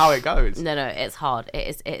not how it goes. No, it's hard.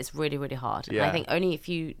 It's really, really hard. Yeah. And I think only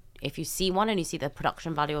if you see one and you see the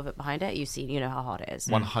production value of it behind it, you know how hard it is.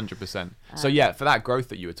 100%. So yeah, for that growth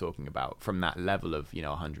that you were talking about, from that level of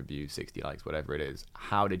 100 views, 60 likes, whatever it is,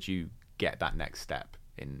 how did you get that next step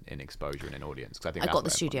in exposure and in audience? Because I think I got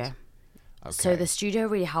the studio. Okay. So the studio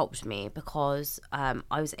really helped me because I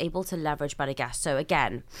was able to leverage better guests. So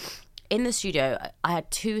again, in the studio, I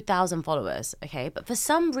had 2,000 followers. Okay, but for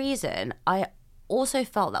some reason, I also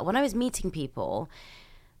felt that when I was meeting people,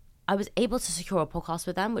 I was able to secure a podcast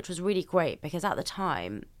with them, which was really great because at the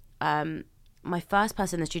time, my first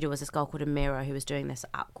person in the studio was this girl called Amira who was doing this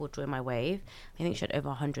app called Join My Wave. I think she had over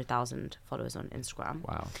 100,000 followers on Instagram.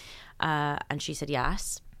 Wow. And she said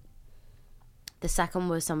yes. The second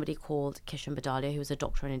was somebody called Kishan Badalia, who was a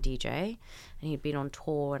doctor and a DJ. And he'd been on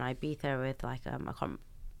tour in Ibiza with like, I can't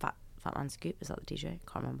Fat Man Scoop, is that the DJ?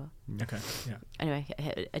 Can't remember. Okay, yeah. Anyway,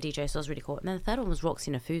 a DJ, so that was really cool. And then the third one was Roxy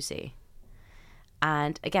Nafusi.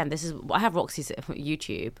 And again, I have Roxy's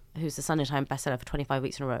YouTube, who's the Sunday Times bestseller for 25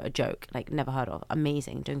 weeks in a row, a joke, like never heard of,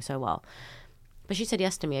 amazing, doing so well. But she said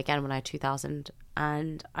yes to me again when I had 2,000.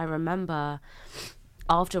 And I remember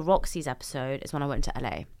after Roxy's episode is when I went to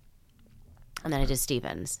LA. And then I did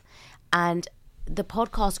Stephen's. And the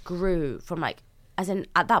podcast grew from like, as in,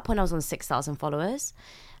 at that point I was on 6,000 followers.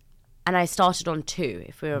 And I started on 2,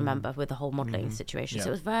 if we remember, with the whole modelling situation. Yeah. So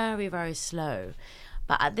it was very, very slow.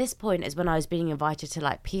 But at this point is when I was being invited to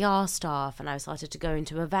like PR stuff, and I started to go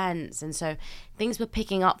into events. And so things were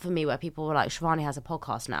picking up for me where people were like, Shivani has a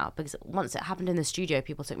podcast now. Because once it happened in the studio,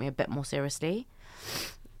 people took me a bit more seriously.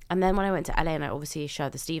 And then when I went to LA and I obviously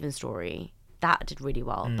shared the Stephen story, that did really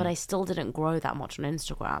well. But I still didn't grow that much on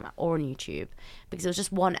Instagram or on YouTube because it was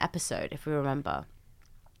just one episode, if we remember.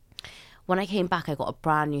 When I came back, I got a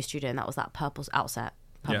brand new studio, and that was that Purple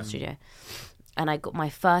studio. And I got my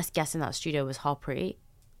first guest in that studio was Harpreet,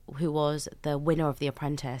 who was the winner of The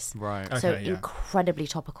Apprentice. Right. So incredibly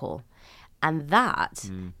topical. And that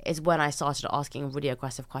is when I started asking really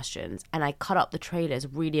aggressive questions. And I cut up the trailers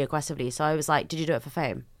really aggressively. So I was like, did you do it for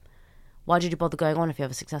fame? Why did you bother going on if you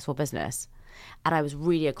have a successful business? And I was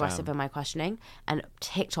really aggressive in my questioning. And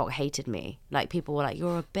TikTok hated me. Like, people were like,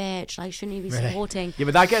 you're a bitch. Like, shouldn't you be supporting? Yeah,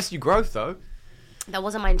 but that gets you growth, though. That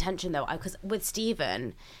wasn't my intention, though. Because with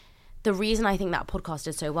Stephen, the reason I think that podcast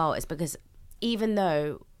did so well is because even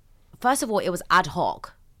though, first of all, it was ad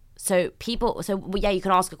hoc. So you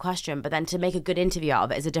can ask a question, but then to make a good interview out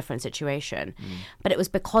of it is a different situation. But it was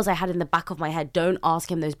because I had in the back of my head, don't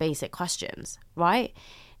ask him those basic questions, right?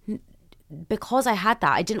 Because I had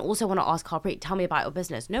that, I didn't also want to ask Harpreet, tell me about your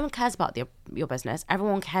business. No one cares about your business.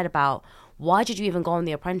 Everyone cared about, why did you even go on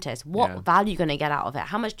The Apprentice? What value are you going to get out of it?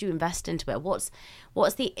 How much do you invest into it?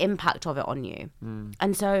 What's the impact of it on you?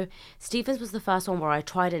 And so Stephen's was the first one where I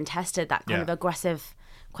tried and tested that kind of aggressive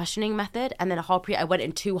questioning method. And then Harpreet, I went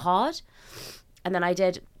in too hard. And then I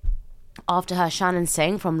did, after her, Shannon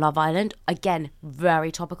Singh from Love Island. Again, very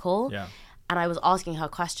topical. Yeah. And I was asking her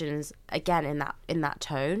questions, again, in that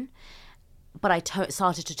tone. But I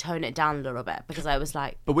started to tone it down a little bit because I was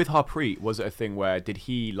like... But with Harpreet, was it a thing where, did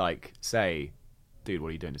he like say, dude, what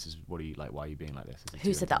are you doing? Why are you being like this?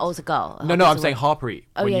 Who said that? Oh, it was a girl. No, I'm saying Harpreet,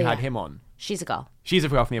 when you had him on. She's a girl. She's a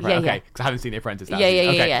girl from The Apprentice. Okay, because I haven't seen The Apprentice.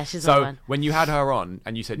 Yeah. She's so one. When you had her on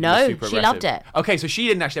and you said no, you were super she aggressive, loved it. Okay, so she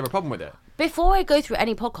didn't actually have a problem with it. Before I go through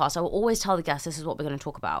any podcast, I will always tell the guests, this is what we're going to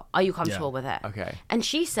talk about. Are you comfortable with it? Okay. And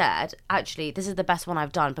she said, actually, this is the best one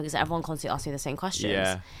I've done because everyone constantly asks me the same questions.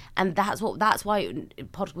 Yeah. And that's why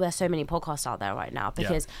there's so many podcasts out there right now,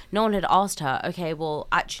 because no one had asked her, okay, well,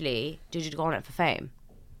 actually, did you go on it for fame?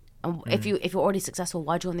 And if you're already successful,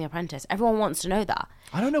 why do you on The Apprentice? Everyone wants to know that.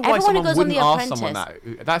 I don't know why someone wouldn't ask someone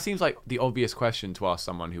that. That seems like the obvious question to ask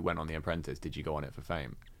someone who went on The Apprentice. Did you go on it for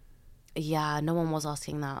fame? Yeah, no one was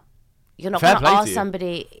asking that. You're not going to ask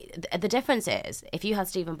somebody... The difference is, if you had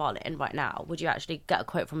Stephen Bartlett in right now, would you actually get a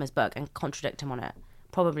quote from his book and contradict him on it?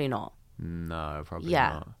 Probably not. No, probably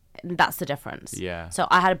not. That's the difference. Yeah. So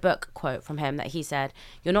I had a book quote from him that he said,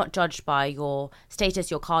 you're not judged by your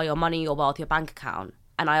status, your car, your money, your wealth, your bank account.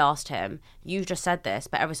 And I asked him, you just said this,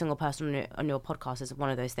 but every single person on your podcast is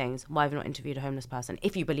one of those things. Why have you not interviewed a homeless person?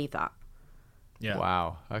 If you believe that. Yeah.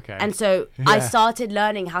 Wow. Okay. And so I started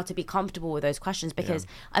learning how to be comfortable with those questions because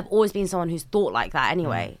I've always been someone who's thought like that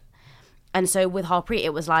anyway. And so with Harpreet,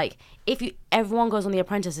 it was like, everyone goes on The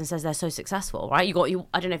Apprentice and says they're so successful, right? I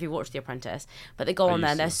don't know if you watched The Apprentice, but they go on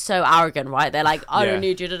there and they're so arrogant, right? They're like, I don't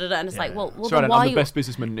need you, and it's like, well then why I'm the best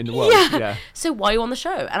businessman in the world. Yeah. So why are you on the show?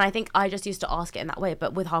 And I think I just used to ask it in that way.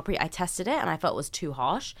 But with Harpreet, I tested it and I felt it was too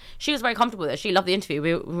harsh. She was very comfortable with it. She loved the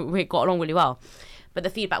interview. We got along really well. But the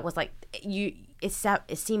feedback was like, it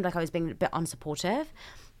seemed like I was being a bit unsupportive.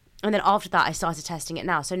 And then after that, I started testing it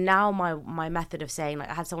now. So now my method of saying, like,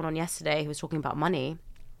 I had someone on yesterday who was talking about money.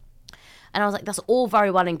 And I was like, that's all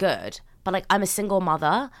very well and good. But, like, I'm a single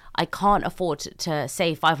mother. I can't afford to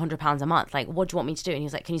save £500 a month. Like, what do you want me to do? And he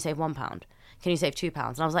was like, can you save £1? Can you save £2?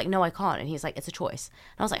 And I was like, no, I can't. And he's like, it's a choice.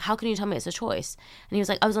 And I was like, how can you tell me it's a choice? And he was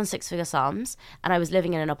like, I was on 6-figure sums and I was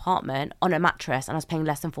living in an apartment on a mattress and I was paying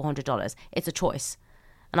less than $400. It's a choice.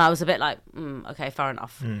 And I was a bit like, okay, fair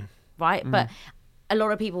enough. Right? But a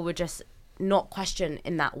lot of people would just not question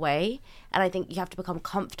in that way. And I think you have to become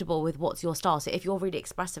comfortable with what's your style. So if you're really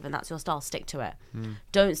expressive and that's your style, stick to it.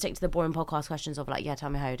 Don't stick to the boring podcast questions of like, yeah, tell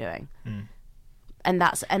me how you're doing. And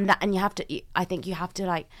you have to, I think you have to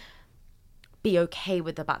like be okay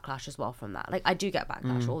with the backlash as well from that. Like I do get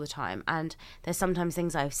backlash all the time. And there's sometimes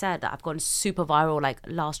things I've said that have gone super viral, like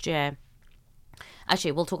last year.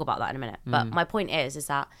 Actually, we'll talk about that in a minute. But my point is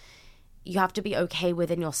that you have to be okay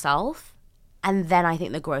within yourself And then I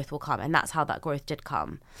think the growth will come. And that's how that growth did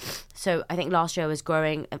come. So I think last year I was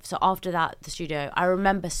growing. So after that, the studio, I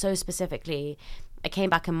remember so specifically, I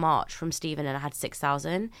came back in March from Stephen and I had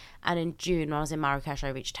 6,000. And in June, when I was in Marrakesh, I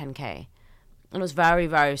reached 10K. And it was very,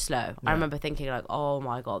 very slow. Yeah. I remember thinking like, oh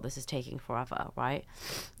my God, this is taking forever, right?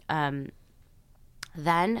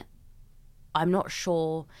 Then I'm not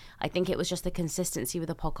sure. I think it was just the consistency with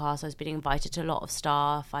the podcast. I was being invited to a lot of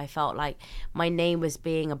stuff. I felt like my name was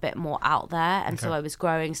being a bit more out there. And so I was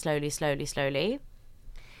growing slowly.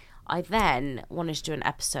 I then wanted to do an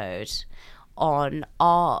episode on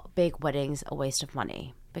are big weddings a waste of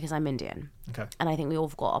money? Because I'm Indian. Okay. And I think we all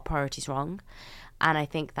got our priorities wrong. And I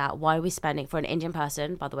think that why are we spending, for an Indian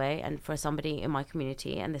person, by the way, and for somebody in my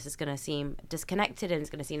community, and this is going to seem disconnected and it's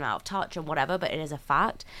going to seem out of touch and whatever, but it is a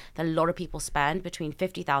fact that a lot of people spend between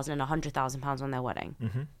 £50,000 and £100,000 on their wedding,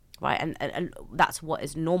 right? And that's what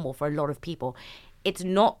is normal for a lot of people. It's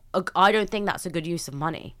not, I don't think that's a good use of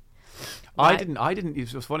money. Right? I didn't.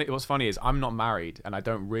 What's funny is I'm not married, and I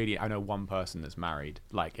know one person that's married,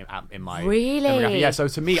 like in my really. Yeah. So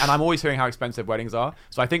to me, and I'm always hearing how expensive weddings are.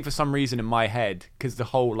 So I think for some reason in my head, because the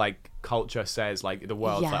whole like culture says like the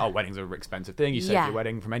world's like, oh, weddings are an expensive thing. You say your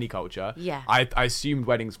wedding from any culture. Yeah. I assumed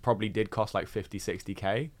weddings probably did cost like 50,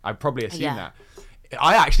 60K. I probably assumed that.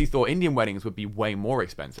 I actually thought Indian weddings would be way more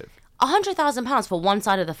expensive. £100,000 for one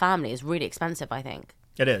side of the family is really expensive, I think.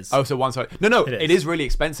 It is. Oh, so one side. No, it is really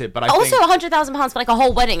expensive. But I also think £100,000 for like a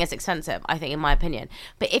whole wedding is expensive, I think, in my opinion.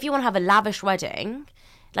 But if you want to have a lavish wedding,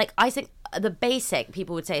 like I think the basic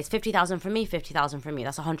people would say is 50,000 for me, 50,000 for me.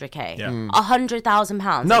 That's 100K. Yeah.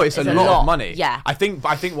 £100,000. No, it's a lot of money. Yeah. I think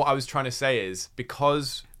what I was trying to say is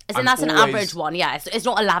because. And that's an average one. Yeah, it's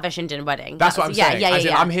not a lavish Indian wedding. That's what I'm saying.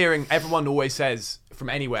 Yeah. I'm hearing everyone always says from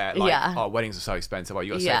anywhere, like, oh, weddings are so expensive. Oh,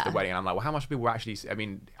 you got to save the wedding. And I'm like, well, how much people actually? I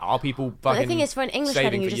mean, are people fucking? The thing is, for an English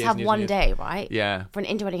wedding, you just have one day, right? Yeah. For an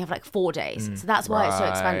Indian wedding, you have like 4 days. So that's why it's so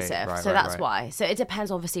expensive. So that's why. So it depends,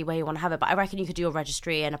 obviously, where you want to have it. But I reckon you could do a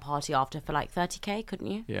registry and a party after for like 30K, couldn't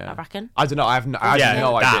you? Yeah. I reckon. I don't know. I have no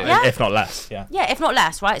idea. Yeah? If not less. Yeah. Yeah, if not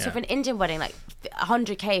less, right? Yeah. So for an Indian wedding, like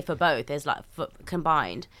 100K for both is like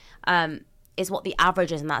combined. Is what the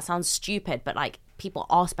average is, and that sounds stupid, but like people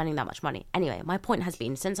are spending that much money. Anyway, my point has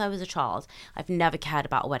been, since I was a child, I've never cared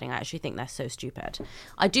about a wedding. I actually think they're so stupid.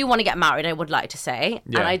 I do want to get married, I would like to say,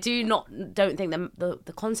 and I don't think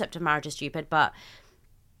the concept of marriage is stupid, but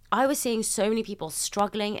I was seeing so many people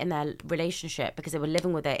struggling in their relationship because they were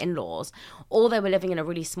living with their in-laws, or they were living in a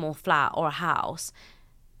really small flat or a house.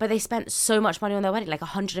 But they spent so much money on their wedding, like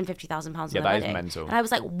 £150,000 on their wedding. Yeah, that is mental. And I was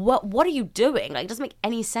like, what are you doing? Like, it doesn't make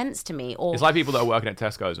any sense to me. Or it's like people that are working at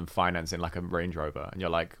Tesco's and financing like a Range Rover. And you're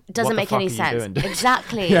like, it doesn't make any sense.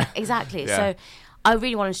 Exactly. Exactly. Yeah. So I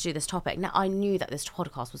really wanted to do this topic. Now, I knew that this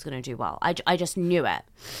podcast was going to do well. I just knew it.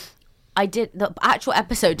 The actual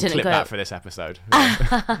episode didn't clip go... that for this episode.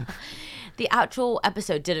 The actual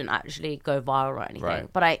episode didn't actually go viral or anything,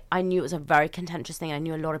 right. But I knew it was a very contentious thing. I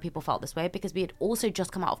knew a lot of people felt this way because we had also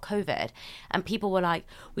just come out of COVID, and people were like,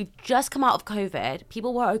 we've just come out of COVID.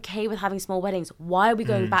 People were okay with having small weddings. Why are we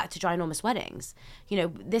going back to ginormous weddings? You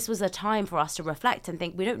know, this was a time for us to reflect and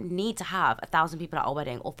think we don't need to have 1,000 people at our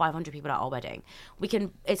wedding or 500 people at our wedding.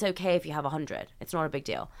 It's okay if you have 100. It's not a big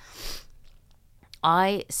deal.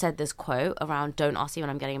 I said this quote around don't ask me when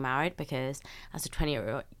I'm getting married because as a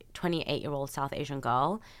 28-year-old South Asian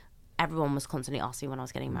girl, everyone was constantly asking me when I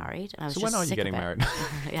was getting married. And I was so when are you getting married?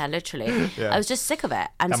 Yeah, literally. I was just sick of it.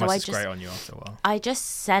 And so must grate on you after a while. I just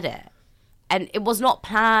said it. And it was not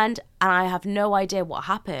planned, and I have no idea what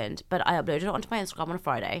happened, but I uploaded it onto my Instagram on a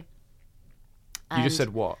Friday. You just said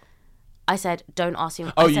what? I said, don't ask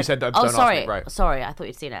me. You said don't ask me, right. Sorry, I thought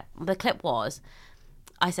you'd seen it. The clip was,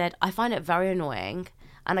 I said, I find it very annoying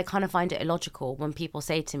and I kind of find it illogical when people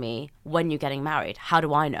say to me, when you're getting married, how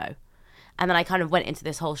do I know? And then I kind of went into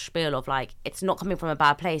this whole spiel of like, it's not coming from a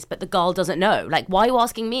bad place, but the girl doesn't know. Like, why are you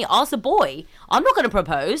asking me? Ask the boy. I'm not going to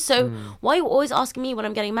propose. So why are you always asking me when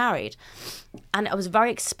I'm getting married? And I was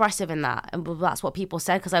very expressive in that. And that's what people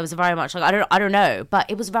said, because I was very much like, I don't know. But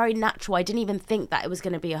it was very natural. I didn't even think that it was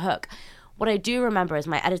going to be a hook. What I do remember is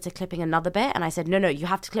my editor clipping another bit, and I said, no, you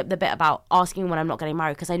have to clip the bit about asking when I'm not getting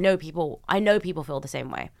married, because I know people feel the same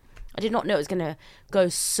way. I did not know it was going to go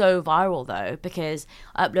so viral, though, because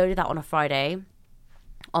I uploaded that on a Friday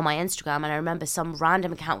on my Instagram, and I remember some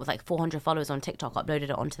random account with like 400 followers on TikTok uploaded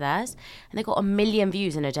it onto theirs, and they got 1 million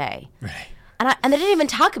views in a day. Really? And they didn't even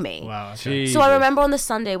tag me. Wow. Okay. So I remember on the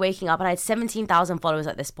Sunday waking up, and I had 17,000 followers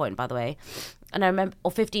at this point, by the way. And I remember,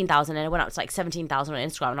 or 15,000, and it went up to like 17,000 on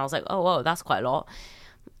Instagram, and I was like, oh, whoa, that's quite a lot.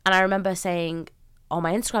 And I remember saying on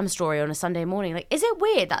my Instagram story on a Sunday morning, like, is it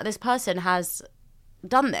weird that this person has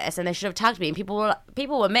done this and they should have tagged me. And people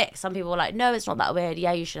were mixed. Some people were like, no, it's not that weird.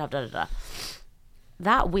 Yeah, you should have da.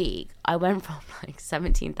 That week, I went from like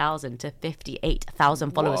 17,000 to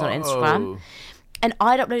 58,000 followers on Instagram. And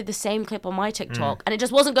I'd uploaded the same clip on my TikTok and it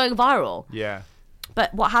just wasn't going viral. Yeah.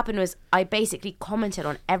 But what happened was I basically commented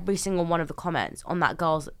on every single one of the comments on that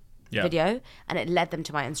girl's video, and it led them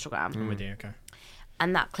to my Instagram. I'm with you, okay.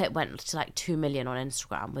 And that clip went to like 2 million on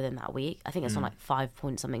Instagram within that week. I think it's on like 5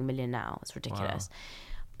 point something million now. It's ridiculous. Wow.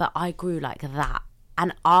 But I grew like that.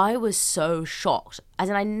 And I was so shocked. As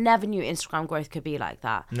in, I never knew Instagram growth could be like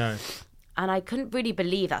that. No. And I couldn't really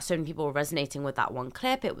believe that so many people were resonating with that one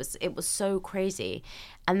clip. It was so crazy.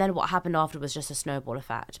 And then what happened after was just a snowball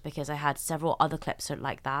effect, because I had several other clips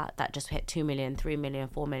like that just hit 2 million, 3 million,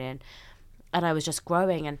 4 million. And I was just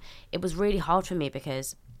growing. And it was really hard for me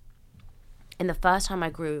because in the first time I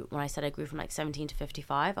grew, when I said I grew from like 17 to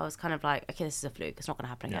 55, I was kind of like, okay, this is a fluke. It's not going to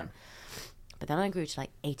happen again. But then I grew to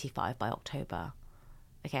like 85 by October.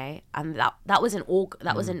 Okay. And that was in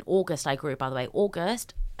August I grew, by the way.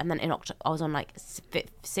 August. And then in October, I was on like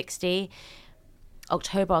 60.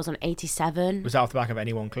 October, I was on 87. Was that off the back of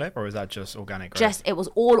any one clip, or was that just organic growth? It was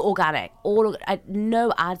all organic.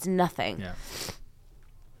 No ads, nothing. Yeah.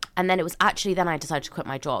 And then it was actually then I decided to quit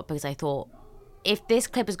my job, because I thought, if this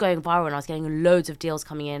clip is going viral and I was getting loads of deals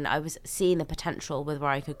coming in, I was seeing the potential with where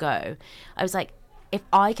I could go. I was like, if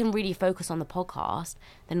I can really focus on the podcast,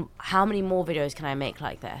 then how many more videos can I make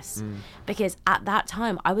like this? Because at that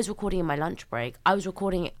time, I was recording in my lunch break. I was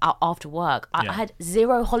recording it after work. I had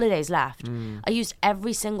 0 holidays left. I used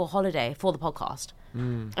every single holiday for the podcast.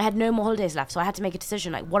 I had no more holidays left. So I had to make a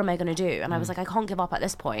decision, like, what am I going to do? And I was like, I can't give up at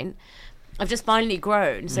this point. I've just finally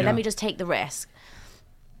grown. So let me just take the risk.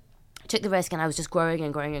 Took the risk, and I was just growing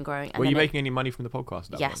and growing and growing. And were you making any money from the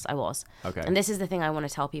podcast? Yes, I was. Okay. And this is the thing I want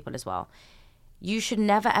to tell people as well. You should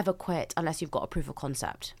never ever quit unless you've got a proof of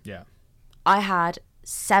concept. Yeah. I had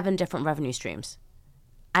 7 different revenue streams.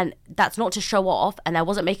 And that's not to show off, and I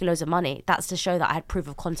wasn't making loads of money. That's to show that I had proof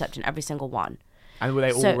of concept in every single one. And were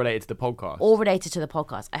they all related to the podcast? All related to the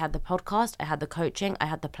podcast. I had the podcast, I had the coaching, I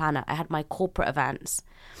had the planner, I had my corporate events.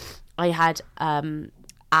 I had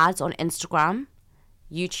ads on Instagram,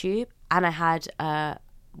 YouTube, and I had,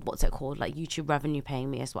 what's it called? Like YouTube revenue paying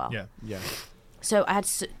me as well. Yeah. Yeah. So I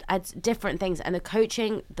had different things, and the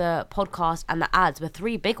coaching, the podcast, and the ads were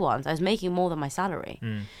 3 big ones. I was making more than my salary.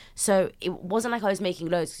 So it wasn't like I was making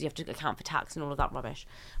loads, because you have to account for tax and all of that rubbish.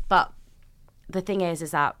 But the thing is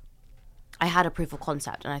that I had a proof of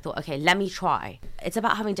concept, and I thought, okay, let me try. It's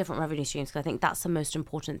about having different revenue streams, because I think that's the most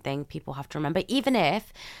important thing people have to remember. Even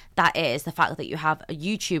if that is the fact that you have a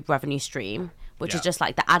YouTube revenue stream, which is just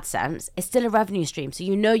like the AdSense, it's still a revenue stream. So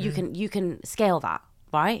you can scale that,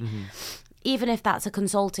 right? Even if that's a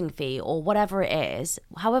consulting fee or whatever it is,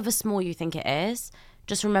 however small you think it is,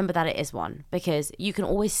 just remember that it is one, because you can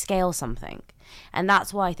always scale something. And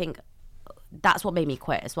that's why I think that's what made me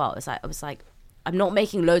quit as well. I was like, I'm not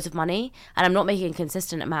making loads of money and I'm not making a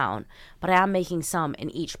consistent amount, but I am making some in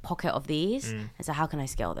each pocket of these. And so how can I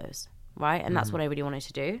scale those? Right. And that's what I really wanted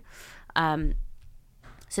to do.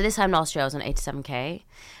 So this time last year I was on 87K,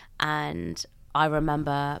 and I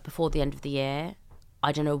remember before the end of the year,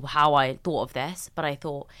 I don't know how I thought of this, but I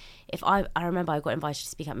thought, I remember I got invited to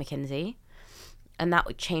speak at McKinsey, and that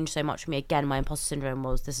would change so much for me. Again, my imposter syndrome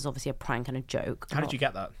was, this is obviously a prank and a joke. How did you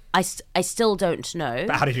get that? I still don't know.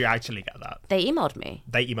 But how did you actually get that? They emailed me.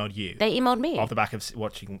 They emailed you? They emailed me. Off the back of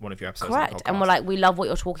watching one of your episodes. Correct. And we're like, we love what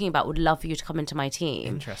you're talking about. Would love for you to come into my team.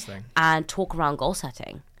 Interesting. And talk around goal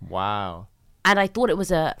setting. Wow. And I thought it was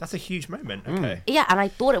That's a huge moment. Okay. Yeah, and I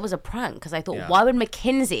thought it was a prank, because I thought, why would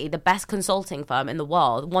McKinsey, the best consulting firm in the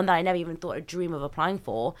world, one that I never even thought I'd dream of applying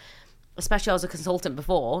for, especially I was a consultant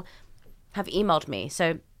before, have emailed me?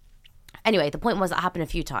 So anyway, the point was that happened a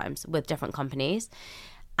few times with different companies.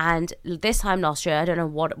 And this time last year, I don't know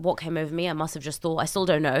what came over me. I must have just thought, I still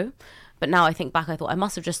don't know. But now I think back, I thought, I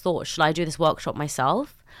must have just thought, should I do this workshop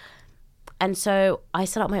myself? And so I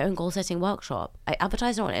set up my own goal setting workshop. I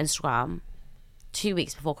advertised it on Instagram 2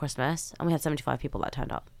 weeks before Christmas, and we had 75 people that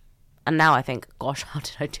turned up. And now I think, gosh, how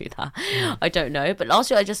did I do that? I don't know. But last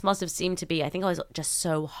year I just must have seemed to be, I think I was just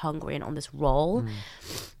so hungry and on this roll.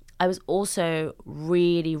 I was also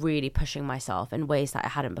really, really pushing myself in ways that I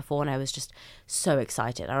hadn't before, and I was just so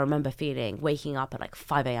excited. I remember waking up at like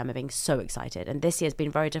 5 a.m. and being so excited. And this year's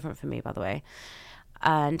been very different for me, by the way.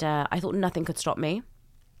 And I thought nothing could stop me.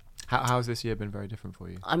 How has this year been very different for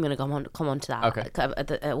you? I'm going to come on to that. Okay.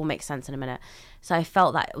 It will make sense in a minute. So I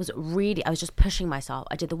felt that I was just pushing myself.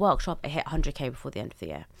 I did the workshop. I hit 100K before the end of the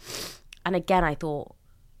year. And again, I thought,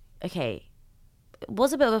 okay, it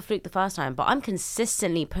was a bit of a fluke the first time, but I'm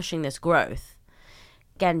consistently pushing this growth.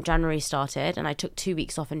 again, January started, and I took 2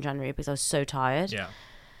 weeks off in January because I was so tired. Yeah.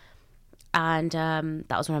 And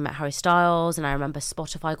that was when I met Harry Styles, and I remember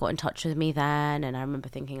Spotify got in touch with me then, and I remember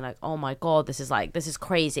thinking like, oh my God, this is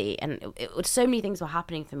crazy. And so many things were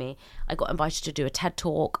happening for me. I got invited to do a TED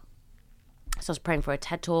Talk. So I was praying for a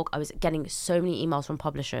TED Talk. I was getting so many emails from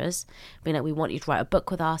publishers being like, we want you to write a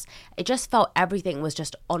book with us. It just felt everything was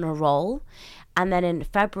just on a roll. And then in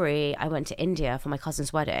February, I went to India for my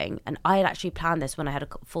cousin's wedding. And I had actually planned this when I had a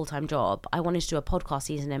full-time job. I wanted to do a podcast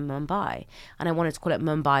season in Mumbai. And I wanted to call it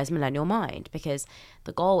Mumbai's Millennial Mind, because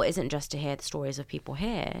the goal isn't just to hear the stories of people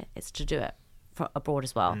here. It's to do it abroad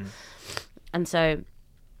as well. And so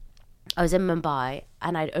I was in Mumbai,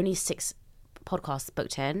 and I had only 6 podcasts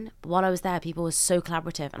booked in. But while I was there, people were so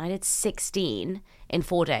collaborative, and I did 16 in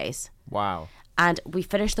 4 days. Wow. And we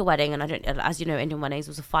finished the wedding, and as you know, Indian weddings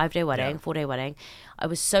was a 5-day wedding, 4-day wedding. I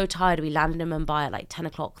was so tired. We landed in Mumbai at like 10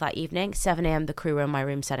 o'clock that evening. 7 a.m. the crew were in my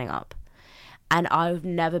room setting up. And I've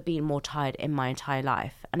never been more tired in my entire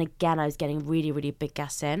life. And again, I was getting really, really big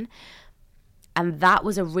guests in. And that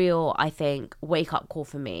was a real, I think, wake-up call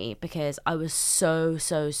for me, because I was so,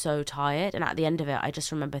 so, so tired. And at the end of it, I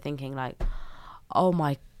just remember thinking like, oh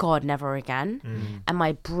my God, never again. And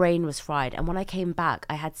my brain was fried. And when I came back,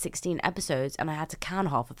 I had 16 episodes, and I had to can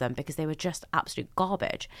half of them because they were just absolute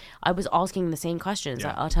garbage. I was asking the same questions.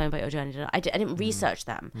 Like, tell me about your journey. I didn't research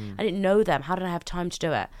them. I didn't know them. How did I have time to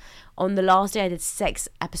do it? On the last day, I did 6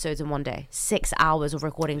 episodes in one day. 6 hours of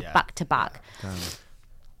recording back to back.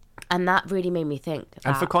 And that really made me think.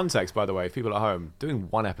 And for context, by the way, people at home, doing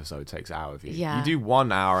 1 episode takes an hour of you. Yeah. You do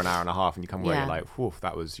 1 hour, an hour and a half, and you come away, you're like, whew,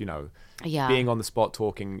 that was, being on the spot,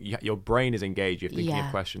 talking. Your brain is engaged. You're thinking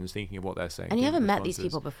of questions, thinking of what they're saying. And you haven't met these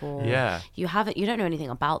people before. Yeah. You don't know anything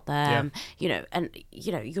about them.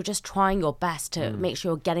 You're just trying your best to make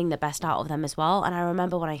sure you're getting the best out of them as well. And I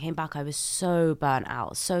remember when I came back, I was so burnt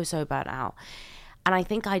out, so burnt out. And I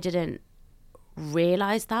think I didn't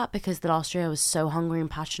realize that, because the last year I was so hungry and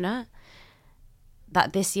passionate,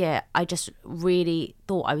 that this year I just really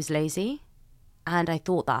thought I was lazy, and I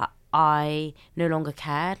thought that I no longer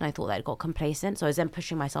cared, and I thought that I got complacent. So I was then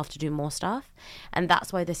pushing myself to do more stuff, and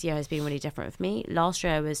that's why this year has been really different for me. Last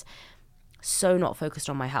year I was so not focused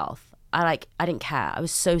on my health. I didn't care. I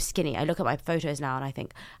was so skinny. I look at my photos now and I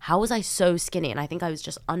think, how was I so skinny? And I think I was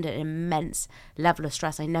just under an immense level of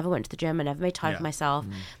stress. I never went to the gym. I never made time for myself.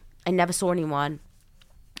 I never saw anyone.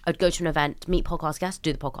 I'd go to an event, meet podcast guests,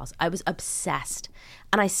 do the podcast. I was obsessed.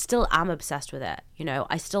 And I still am obsessed with it.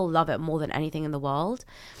 I still love it more than anything in the world.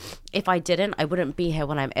 If I didn't, I wouldn't be here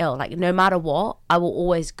when I'm ill. Like, no matter what, I will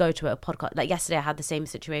always go to a podcast. Like, yesterday I had the same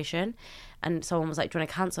situation, and someone was like, do you want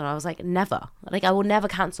to cancel? And I was like, never. Like, I will never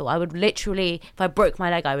cancel. I would literally, if I broke my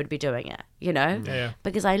leg, I would be doing it,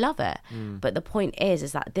 because I love it. But the point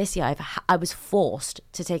is that this year I was forced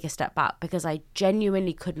to take a step back, because I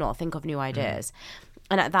genuinely could not think of new ideas.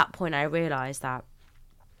 And at that point, I realized that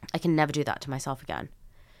I can never do that to myself again.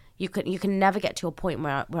 You can never get to a point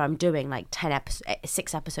where I'm doing like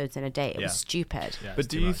 6 episodes in a day. It was stupid. Yeah, but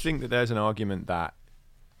do you think that there's an argument that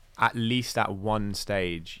at least at one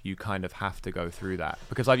stage you kind of have to go through that?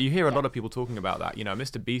 Because you hear a lot of people talking about that.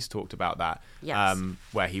 Mr. Beast talked about that,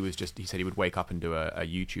 where he said he would wake up and do a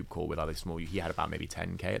YouTube call with other he had about maybe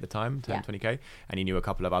 10k at the time, 20k, and he knew a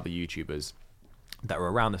couple of other YouTubers that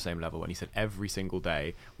were around the same level, and he said every single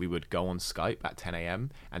day we would go on Skype at 10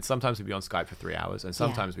 a.m. and sometimes we'd be on Skype for 3 hours, and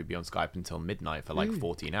sometimes we'd be on Skype until midnight for like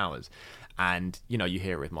 14 hours. And you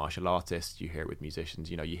hear it with martial artists, you hear it with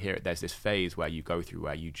musicians, you hear it. There's this phase where you go through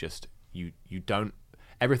where you just you don't,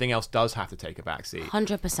 everything else does have to take a backseat.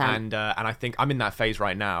 100%. And I think I'm in that phase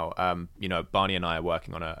right now. Barney and I are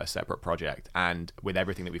working on a separate project, and with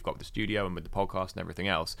everything that we've got with the studio and with the podcast and everything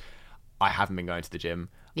else, I haven't been going to the gym.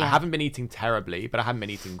 I haven't been eating terribly, but I haven't been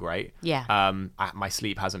eating great. My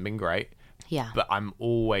sleep hasn't been great. But I'm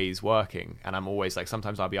always working, and I'm always like,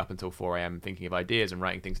 sometimes I'll be up until 4 a.m. thinking of ideas and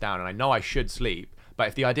writing things down, and I know I should sleep, but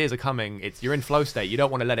if the ideas are coming, you're in flow state. You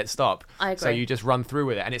don't want to let it stop. I agree. So you just run through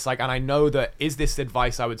with it. And it's like, and I know that, is this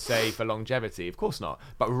advice I would say for longevity? Of course not.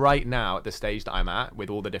 But right now, at the stage that I'm at, with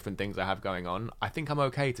all the different things I have going on, I think I'm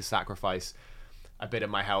okay to sacrifice a bit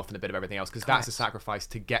of my health and a bit of everything else, because that's a sacrifice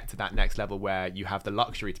to get to that next level where you have the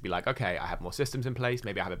luxury to be like, okay, I have more systems in place,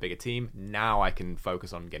 maybe I have a bigger team, now I can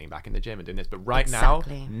focus on getting back in the gym and doing this. But right now,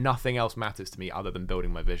 nothing else matters to me other than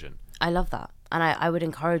building my vision. I love that, and I would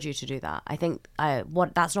encourage you to do that. I think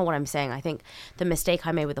that's not what I'm saying. I think the mistake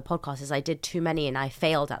I made with the podcast is I did too many, and I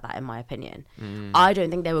failed at that, in my opinion. I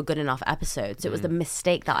don't think they were good enough episodes. It was the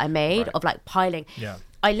mistake that I made of like piling.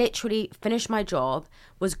 I literally finished my job,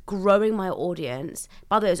 was growing my audience.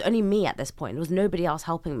 By the way, it was only me at this point. There was nobody else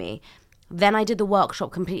helping me. Then I did the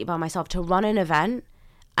workshop completely by myself to run an event.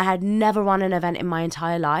 I had never run an event in my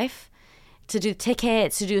entire life. To do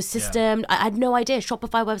tickets, to do a system. I had no idea.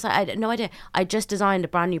 Shopify website, I had no idea. I just designed a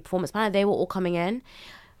brand new performance plan. They were all coming in.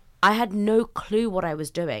 I had no clue what I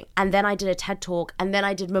was doing. And then I did a TED Talk, and then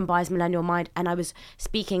I did Mumbai's Millennial Mind, and I was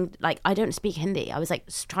speaking, like, I don't speak Hindi. I was like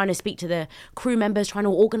trying to speak to the crew members, trying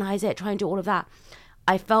to organize it, trying to do all of that.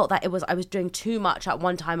 I felt that I was doing too much at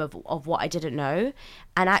one time of what I didn't know.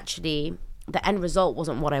 And actually, the end result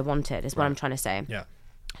wasn't what I wanted, is what I'm trying to say. Yeah.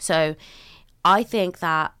 So I think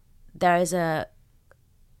that there is I'm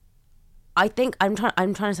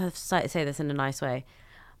trying to say this in a nice way.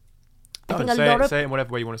 Say it in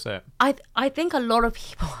whatever way you want to say it. I think a lot of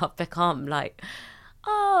people have become like,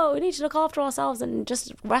 oh, we need to look after ourselves and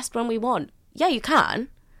just rest when we want. Yeah, you can.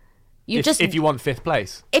 If you want 5th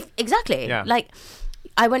place. Exactly. Yeah. Like,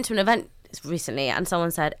 I went to an event recently and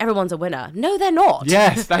someone said, everyone's a winner. No, they're not.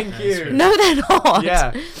 Yes, thank you. No, they're not.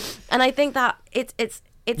 Yeah. And I think that it's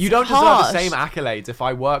you don't harsh. deserve the same accolades if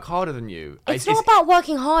I work harder than you. It's not about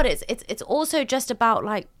working hard. It's also just about,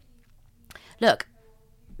 like, look,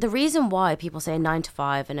 the reason why people say 9 to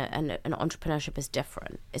 5 and entrepreneurship is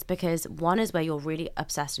different is because one is where you're really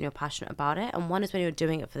obsessed and you're passionate about it, and one is when you're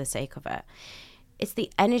doing it for the sake of it. It's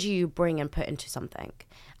the energy you bring and put into something.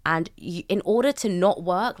 And in order to not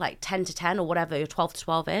work like 10 to 10 or whatever your 12 to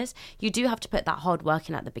 12 is, you do have to put that hard work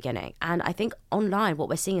in at the beginning. And I think online, what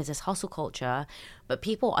we're seeing is this hustle culture, but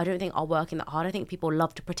people, I don't think, are working that hard. I think people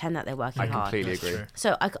love to pretend that they're working hard. I completely agree.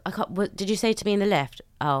 So I can't, did you say to me in the lift,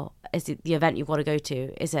 oh, is it the event you've got to go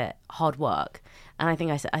to, is it hard work? And I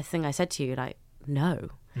think I said to you, like, no.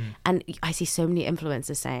 And I see so many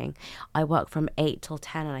influencers saying, I work from 8 till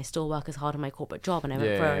 10 and I still work as hard on my corporate job. And I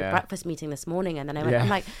went for a breakfast meeting this morning, and then I went, I'm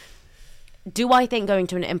like, do I think going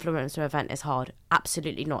to an influencer event is hard?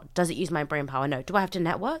 Absolutely not. Does it use my brain power? No. Do I have to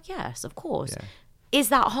network? Yes, of course. Yeah. Is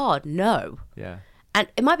that hard? No. Yeah. And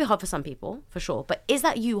it might be hard for some people, for sure. But is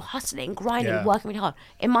that you hustling, grinding, working really hard?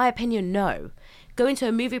 In my opinion, no. Going to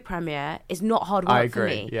a movie premiere is not hard work for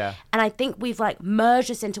me. Yeah. And I think we've like merged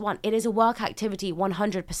this into one. It is a work activity,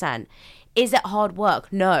 100%. Is it hard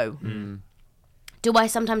work? No. Do I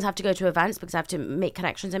sometimes have to go to events because I have to make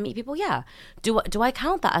connections and meet people? Yeah. Do I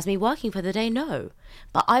count that as me working for the day? No.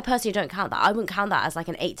 But I personally don't count that. I wouldn't count that as like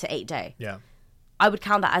an 8 to 8 day. Yeah. I would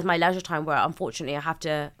count that as my leisure time where, unfortunately, I have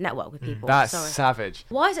to network with people. That's savage.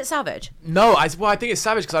 Why is it savage? No, I think it's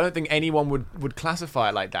savage because I don't think anyone would classify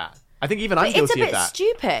it like that. I think even I'm guilty of that. It's a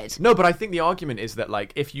bit stupid. No, but I think the argument is that,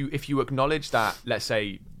 like, if you acknowledge that, let's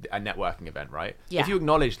say a networking event, right? Yeah. If you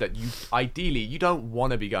acknowledge that you don't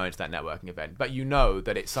want to be going to that networking event, but you know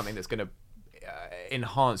that it's something that's going to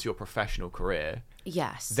enhance your professional career.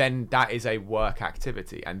 Yes. Then that is a work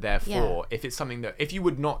activity, and therefore, if it's something that if you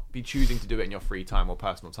would not be choosing to do it in your free time or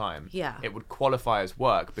personal time, it would qualify as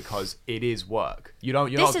work because it is work.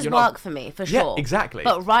 This is work for me, for sure. Yeah, exactly.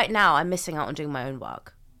 But right now, I'm missing out on doing my own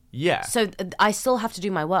work. Yeah. So I still have to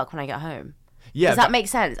do my work when I get home. Yeah. Does that make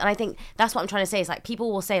sense? And I think that's what I'm trying to say is like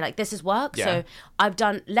people will say like this is work. Yeah. So I've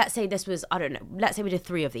done. Let's say this was let's say we did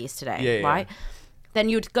 3 of these today, right? Yeah. Then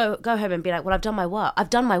you'd go home and be like, well, I've done my work. I've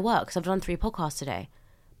done my work because I've done 3 podcasts today.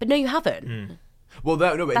 But no, you haven't. Well,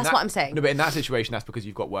 no, but that's what I'm saying. No, but in that situation, that's because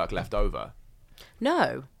you've got work left over.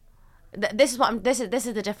 No. This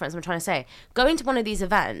is the difference I'm trying to say. Going to one of these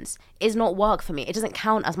events is not work for me. It doesn't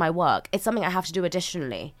count as my work. It's something I have to do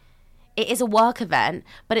additionally. It is a work event,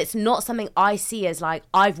 but it's not something I see as like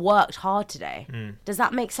I've worked hard today. Does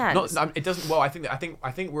that make sense? It doesn't. Well, I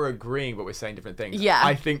think we're agreeing, but we're saying different things. Yeah.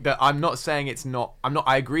 I think that I'm not saying it's not.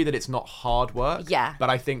 I agree that it's not hard work. Yeah. But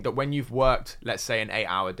I think that when you've worked, let's say, an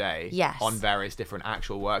 8-hour day, yes, on various different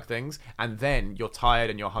actual work things, and then you're tired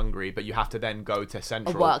and you're hungry, but you have to then go to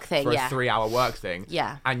Central for a 3-hour work thing.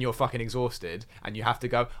 Yeah. And you're fucking exhausted, and you have to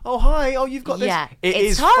go. Oh hi. Oh, you've got this. Yeah. It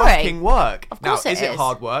is tiring. Fucking work. Of course now, is it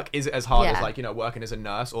hard work? Is it as hard as like working as a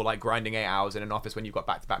nurse or like grinding 8 hours in an office when you've got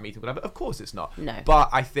back-to-back meetings, whatever? Of course it's not. No. But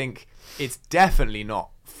I think it's definitely not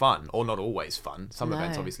fun, or not always fun. Some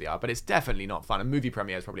events obviously are, but it's definitely not fun. A movie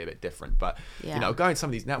premiere is probably a bit different, but going to some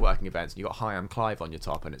of these networking events and you've got Hi, I'm Clive on your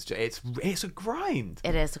top, and it's a grind.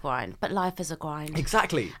 It is a grind, but life is a grind.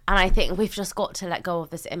 Exactly. And I think we've just got to let go of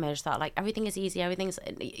this image that like everything is easy,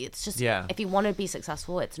 it's just if you want to be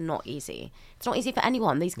successful, it's not easy. It's not easy for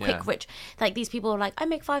anyone. These quick rich, like these people are like, I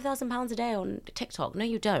make £5,000 a day on TikTok. No,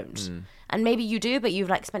 you don't. And maybe you do, but you've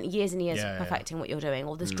like spent years and years perfecting what you're doing,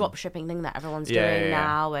 or this drop shipping thing that everyone's doing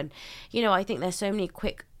now. And I think there's so many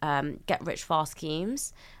quick get rich fast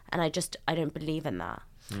schemes, and I don't believe in that.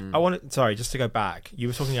 Just to go back, you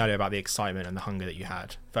were talking earlier about the excitement and the hunger that you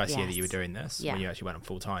had first year that you were doing this, when you actually went on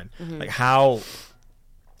full time. Like how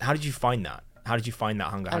how did you find that? How did you find that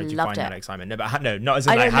hunger? How did you loved find it. that excitement? No, but no, not as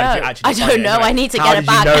in I like, don't how did you know. actually I find don't it? know. Like, I need to how get it did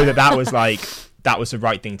back. you know that was like, that was the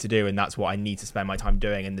right thing to do, and that's what I need to spend my time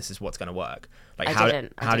doing, and this is what's going to work? Like,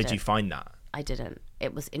 how did you find that? I didn't.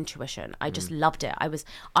 It was intuition. I just loved it.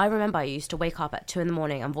 I remember I used to wake up at 2 a.m.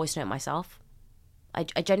 and voice note myself. I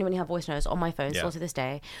genuinely have voice notes on my phone still to this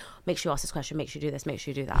day. Make sure you ask this question, make sure you do this, make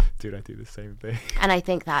sure you do that. Dude, I do the same thing. And I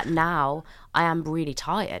think that now I am really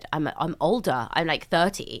tired. I'm older. I'm like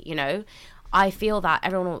 30, you know. I feel that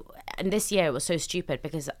everyone, and this year it was so stupid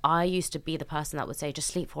because I used to be the person that would say, just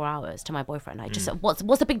sleep 4 hours to my boyfriend. I just, what's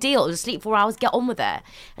the big deal? Just sleep 4 hours, get on with it,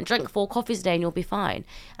 and drink 4 coffees a day and you'll be fine.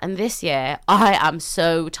 And this year, I am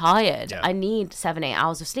so tired. I need 7-8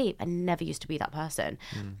 hours of sleep. I never used to be that person.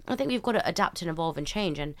 I think we've got to adapt and evolve and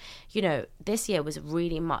change. And, you know, this year was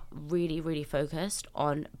really focused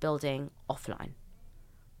on building offline.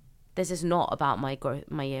 This is not about my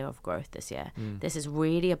growth, my year of growth this year. This is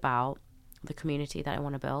really about the community that I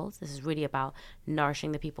want to build. This is really about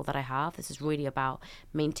nourishing the people that I have. This is really about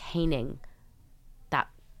maintaining that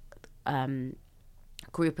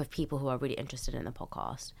group of people who are really interested in the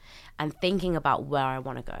podcast and thinking about where I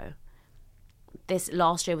want to go. This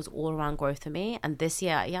last year was all around growth for me, and this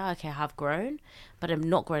year, I have grown, but I'm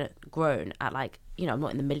not grown at, like, you know, I'm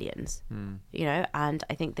not in the millions, you know. And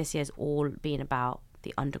I think this year's all been about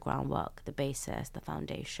the underground work, the basis, the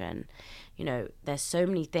foundation. You know, there's so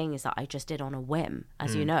many things that I just did on a whim,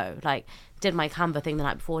 as you know, like did my Canva thing the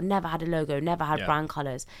night before, never had a logo, never had brand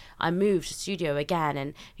colors. I moved to studio again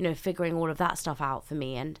and, you know, figuring all of that stuff out for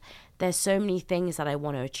me. And there's so many things that I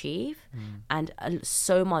want to achieve and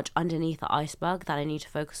so much underneath the iceberg that I need to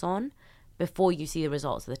focus on before you see the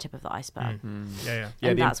results of the tip of the iceberg. And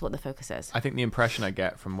that's what the focus is. I think the impression I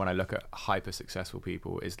get from when I look at hyper successful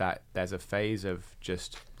people is that there's a phase of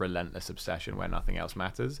just relentless obsession where nothing else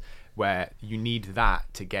matters, where you need that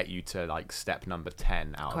to get you to like step number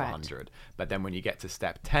 10 out of 100. But then when you get to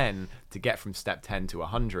step 10, to get from step 10 to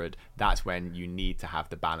 100, that's when you need to have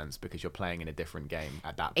the balance, because you're playing in a different game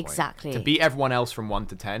at that point. Exactly. To beat everyone else from 1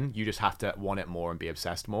 to 10, you just have to want it more and be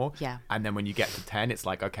obsessed more. Yeah. And then when you get to 10, it's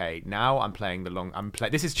like, okay, now I'm playing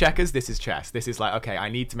this is checkers, this is chess. This is like, okay, I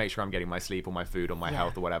need to make sure I'm getting my sleep or my food or my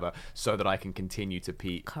health or whatever, so that I can continue to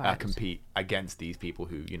compete against these people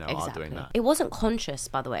who, you know, are doing that. It wasn't conscious,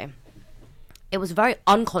 by the way. It was very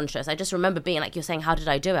unconscious. I just remember being like, you're saying, how did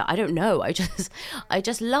I do it? I don't know. I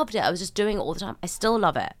just loved it. I was just doing it all the time. I still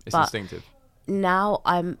love it. It's instinctive. Now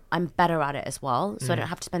I'm better at it as well. So I don't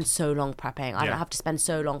have to spend so long prepping. I don't have to spend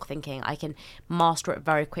so long thinking. I can master it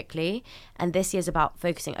very quickly. And this year's about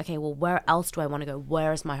focusing, okay, well, where else do I want to go?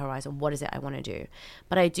 Where is my horizon? What is it I want to do?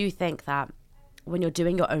 But I do think that when you're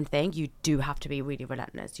doing your own thing, you do have to be really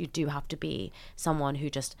relentless. You do have to be someone who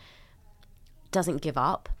just doesn't give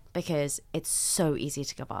up, because it's so easy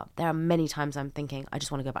to give up. There are many times I'm thinking, I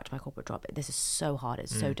just want to go back to my corporate job. This is so hard.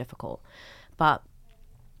 It's so difficult. But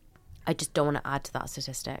I just don't want to add to that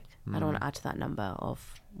statistic. I don't want to add to that number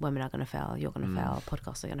of women are going to fail, you're going to fail,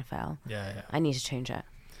 podcasts are going to fail. I need to change it.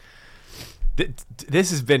 This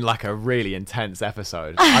has been like a really intense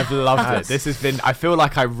episode. I've loved it. This has been, I feel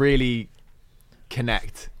like I really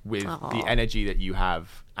connect with the energy that you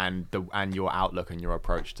have and your outlook and your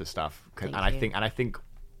approach to stuff. I think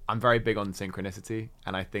I'm very big on synchronicity,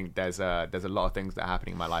 and I think there's a lot of things that are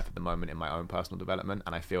happening in my life at the moment in my own personal development,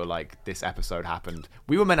 and I feel like this episode happened.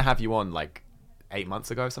 We were meant to have you on like 8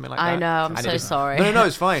 months ago, something like that. I know, I'm so sorry. No,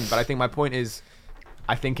 it's fine. But I think my point is,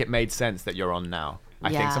 I think it made sense that you're on now.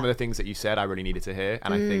 I think some of the things that you said I really needed to hear,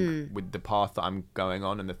 and I think with the path that I'm going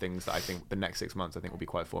on and the things that I think the next 6 months I think will be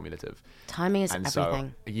quite formulative. Timing is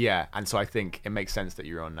everything. And so I think it makes sense that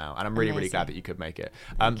you're on now, and I'm really glad that you could make it.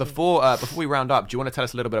 Before we round up, do you want to tell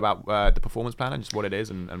us a little bit about the performance plan and just what it is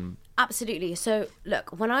and Absolutely. So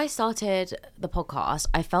look, when I started the podcast,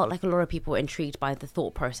 I felt like a lot of people were intrigued by the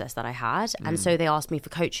thought process that I had, and so they asked me for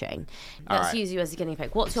coaching. Let's use you as a guinea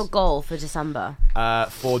pig. What's your goal for December?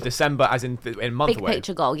 For December, as in month away. Big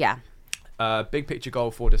picture goal, yeah. Big picture goal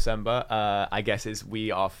for December, I guess, is we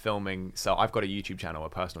are filming. So I've got a YouTube channel, a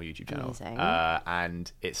personal YouTube channel,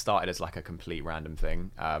 and it started as like a complete random thing.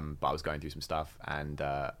 But I was going through some stuff, and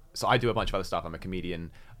so I do a bunch of other stuff. I'm a comedian.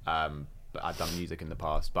 But I've done music in the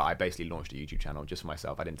past, but I basically launched a YouTube channel just for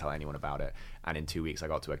myself. I didn't tell anyone about it, and in 2 weeks I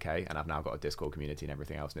got to a K, and I've now got a Discord community and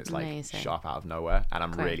everything else, and it's like sharp out of nowhere, and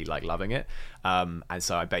I'm really like loving it. And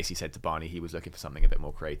so I basically said to Barney, he was looking for something a bit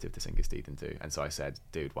more creative to sink his teeth into, and so I said,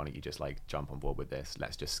 dude, why don't you just like jump on board with this?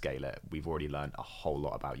 Let's just scale it. We've already learned a whole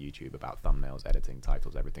lot about YouTube, about thumbnails, editing,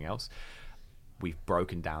 titles, everything else. We've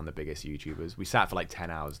broken down the biggest YouTubers. We sat for like 10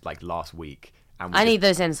 hours like last week, And I need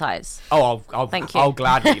those insights. Oh, Thank you. I'll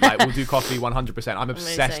gladly. Like, we'll do coffee 100%. I'm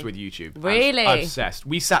obsessed Amazing. with YouTube. Really? I'm obsessed.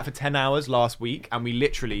 We sat for 10 hours last week, and we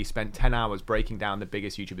literally spent 10 hours breaking down the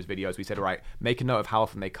biggest YouTubers' videos. We said, all right, make a note of how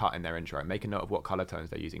often they cut in their intro. Make a note of what color tones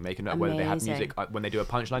they're using. Make a note of whether they have Amazing. music. When they do a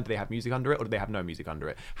punchline, do they have music under it, or do they have no music under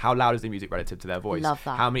it? How loud is the music relative to their voice? Love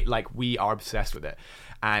that. How many? Like, we are obsessed with it.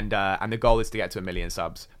 And the goal is to get to 1 million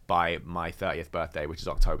subs by my 30th birthday, which is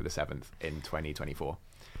October the 7th in 2024.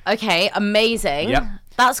 Okay, amazing. Yep.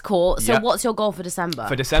 That's cool. So Yep. what's your goal for December?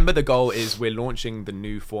 For December, the goal is we're launching the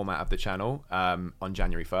new format of the channel on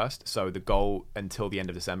January 1st. So the goal until the end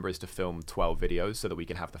of December is to film 12 videos so that we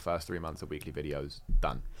can have the first 3 months of weekly videos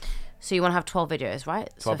done. So you want to have 12 videos, right?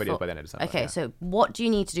 12 videos by the end of December. Okay, yeah. So what do you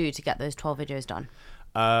need to do to get those 12 videos done?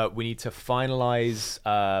 We need to finalize.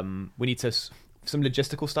 Some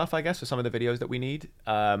logistical stuff, I guess, for some of the videos that we need.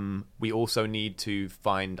 We also need to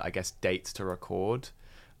find, I guess, dates to record.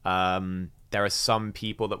 There are some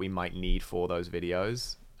people that we might need for those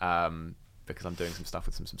videos because I'm doing some stuff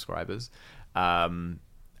with some subscribers.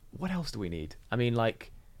 What else do we need? I mean,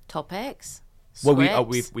 like Topics? well,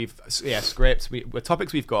 Scripts? we've scripts.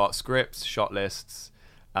 Topics we've got scripts, shot lists,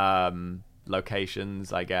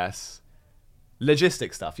 locations, I guess,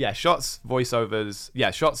 logistics stuff. Yeah, shots, voiceovers.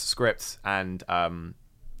 Yeah, shots, scripts, and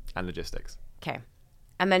logistics. Okay.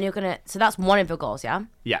 And then you're going to... So that's one of your goals, yeah?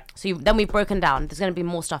 Yeah. So then we've broken down. There's going to be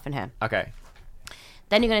more stuff in here. Okay.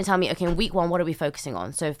 Then you're going to tell me, okay, in week 1, what are we focusing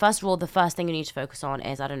on? So first of all, the first thing you need to focus on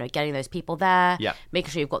is, I don't know, getting those people there, Yeah.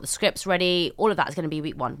 making sure you've got the scripts ready. All of that is going to be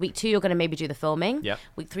week 1. Week 2, you're going to maybe do the filming. Yeah.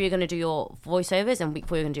 Week 3, you're going to do your voiceovers. And week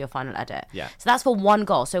 4, you're going to do your final edit. Yeah. So that's for one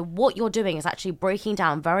goal. So what you're doing is actually breaking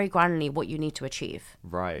down very granularly what you need to achieve.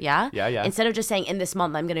 Right. Yeah? Yeah. Instead of just saying, in this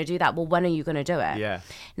month, I'm going to do that. Well, when are you going to do it? Yeah.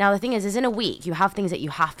 Now, the thing is in a week, you have things that you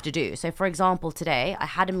have to do. So, for example, today, I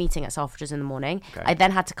had a meeting at Selfridges in the morning. Okay. I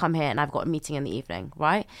then had to come here and I've got a meeting in the evening,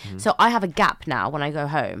 right? So I have a gap now when I go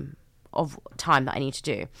home of time that I need to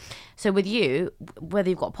do. So with you, whether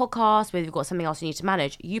you've got a podcast, whether you've got something else you need to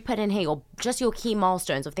manage, you put in here your key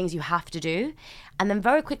milestones of things you have to do. And then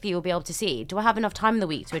very quickly, you'll be able to see, do I have enough time in the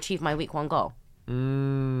week to achieve my week 1 goal?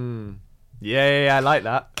 Yeah, I like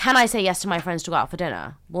that. Can I say yes to my friends to go out for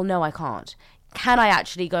dinner? Well, no, I can't. Can I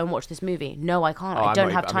actually go and watch this movie? No, I can't. I don't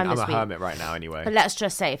have time this week. I'm a hermit right now anyway. But let's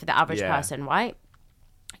just say for the average Yeah. person, right?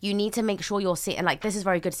 You need to make sure you're sitting, like, this is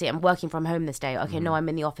very good to see. I'm working from home this day. Okay, no, I'm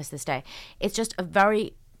in the office this day. It's just a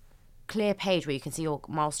very clear page where you can see your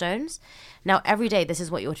milestones. Now, every day, this is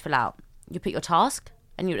what you would fill out. You put your task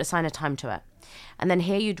and you would assign a time to it. And then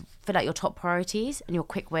here you'd fill out your top priorities and your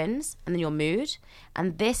quick wins and then your mood.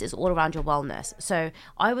 And this is all around your wellness. So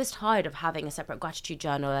I was tired of having a separate gratitude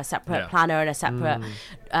journal, a separate planner, and a separate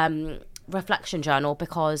reflection journal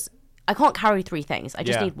because I can't carry 3 things. I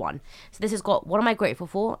just Yeah. need one. So this has got, what am I grateful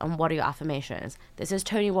for and what are your affirmations? This is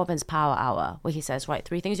Tony Robbins' Power Hour, where he says, write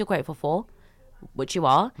 3 things you're grateful for, which you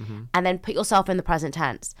are, and then put yourself in the present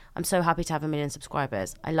tense. I'm so happy to have 1 million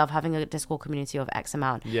subscribers. I love having a Discord community of X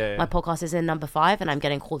amount. Yeah. My podcast is in number 5 and I'm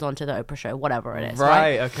getting called on to the Oprah show, whatever it is.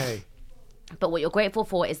 Right, okay. But what you're grateful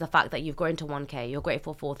for is the fact that you've grown to 1K. You're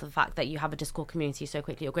grateful for the fact that you have a Discord community so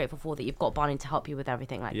quickly. You're grateful for that you've got Barney to help you with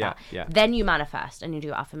everything like that. Yeah. Then you manifest and you do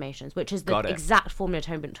your affirmations, which is the Got it. exact formula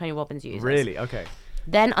Tony Robbins uses. Really? Okay.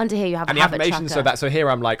 Then under here you have And a the habit affirmations, tracker. so here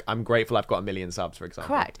I'm like, I'm grateful I've got 1 million subs, for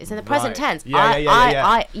example. Correct. It's in the present Right. tense.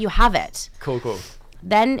 Yeah. You have it. Cool.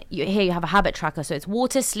 Then here you have a habit tracker. So it's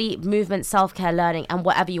water, sleep, movement, self-care, learning, and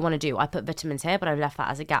whatever you want to do. I put vitamins here, but I've left that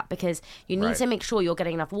as a gap because you need Right. to make sure you're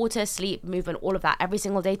getting enough water, sleep, movement, all of that every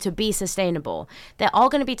single day to be sustainable. There are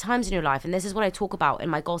going to be times in your life, and this is what I talk about in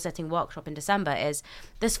my goal setting workshop in December, is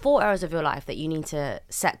there's 4 areas of your life that you need to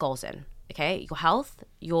set goals in. Okay, your health,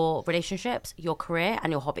 your relationships, your career,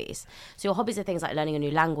 and your hobbies. So your hobbies are things like learning a new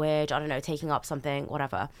language, I don't know, taking up something,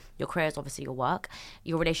 whatever. Your career is obviously your work.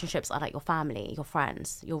 Your relationships are like your family, your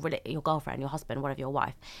friends, your girlfriend, your husband, whatever, your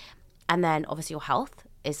wife. And then obviously your health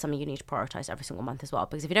is something you need to prioritize every single month as well.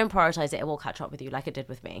 Because if you don't prioritize it, it will catch up with you like it did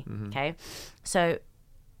with me. Okay, so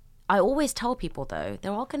I always tell people though,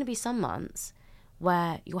 there are going to be some months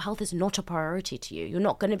where your health is not a priority to you. You're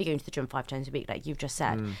not going to be going to the gym 5 times a week like you've just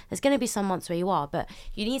said. There's going to be some months where you are, but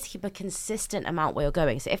you need to keep a consistent amount where you're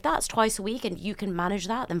going. So if that's twice a week and you can manage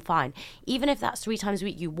that, then fine. Even if that's 3 times a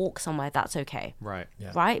week, you walk somewhere, that's okay. Right.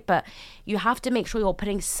 Yeah. Right? But you have to make sure you're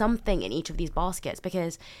putting something in each of these baskets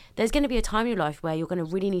because there's going to be a time in your life where you're going to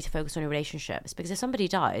really need to focus on your relationships because if somebody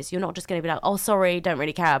dies, you're not just going to be like, oh, sorry, don't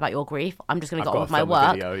really care about your grief. I'm just going to get on with my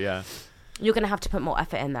work. Video, yeah. You're going to have to put more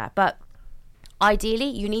effort in there. But ideally,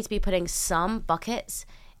 you need to be putting some buckets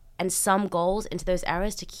and some goals into those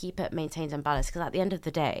areas to keep it maintained and balanced. Because at the end of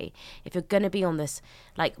the day, if you're going to be on this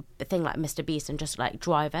like thing like Mr. Beast and just like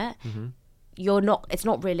drive it, it's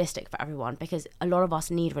not realistic for everyone, because a lot of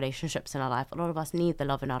us need relationships in our life. A lot of us need the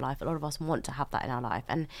love in our life. A lot of us want to have that in our life.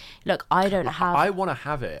 And look, I want to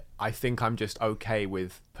have it. I think I'm just okay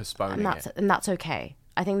with postponing it. And that's okay.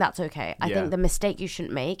 I think that's okay. I think the mistake you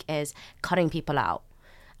shouldn't make is cutting people out.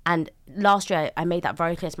 And last year, I made that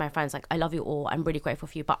very clear to my friends, like, I love you all, I'm really grateful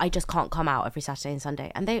for you, but I just can't come out every Saturday and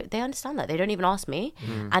Sunday. And they understand that. They don't even ask me,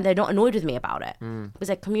 and they're not annoyed with me about it, because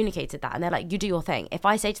I communicated that. And they're like, you do your thing. If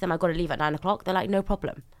I say to them, I've got to leave at 9 o'clock, they're like, no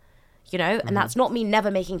problem. You know? And that's not me never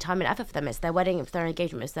making time and effort for them. It's their wedding, it's their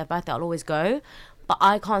engagement, it's their birthday, I'll always go. But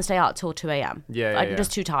I can't stay out till 2 a.m. I'm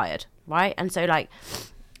just too tired, right? And so, like,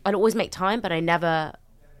 I'd always make time, but I never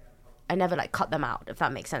like cut them out, if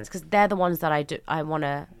that makes sense, because they're the ones that I want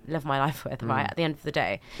to live my life with, right, at the end of the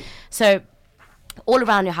day. So all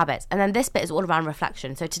around your habits. And then this bit is all around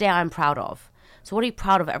reflection. So today I'm proud of. So what are you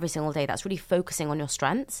proud of every single day? That's really focusing on your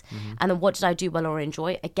strengths. And then what did I do well or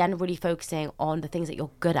enjoy? Again, really focusing on the things that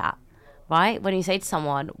you're good at, right? When you say to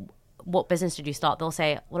someone, what business did you start? They'll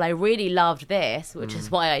say, well, I really loved this, which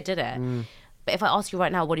is why I did it. But if I ask you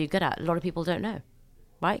right now, what are you good at? A lot of people don't know.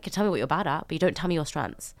 Right? You can tell me what you're bad at, but you don't tell me your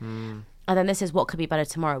strengths. And then this is what could be better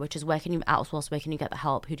tomorrow, which is where can you outsource, where can you get the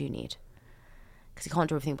help, who do you need? Because you can't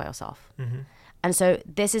do everything by yourself. And so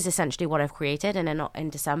this is essentially what I've created. And in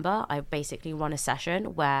December, I basically run a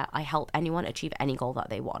session where I help anyone achieve any goal that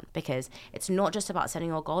they want. Because it's not just about setting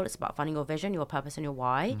your goal, it's about finding your vision, your purpose, and your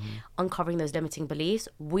why, uncovering those limiting beliefs,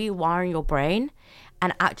 rewiring your brain,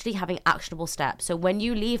 and actually having actionable steps. So when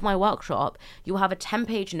you leave my workshop, you will have a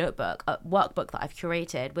 10-page notebook, a workbook that I've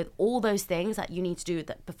curated with all those things that you need to do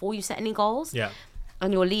that before you set any goals. Yeah.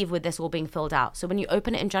 And you'll leave with this all being filled out. So when you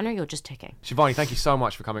open it in January, you're just ticking. Shivani, thank you so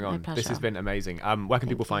much for coming on. My pleasure. This has been amazing. Where can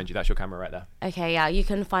people find you? That's your camera right there. Okay, yeah. You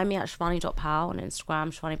can find me at shivani.pow on Instagram,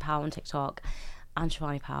 Shivani Pow on TikTok, and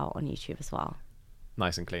Shivani Pow on YouTube as well.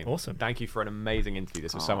 Nice and clean. Awesome. Thank you for an amazing interview.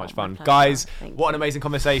 This was so much fun. Pleasure. Guys, Thank what you. an amazing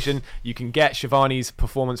conversation. You can get Shivani's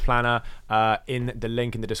performance planner in the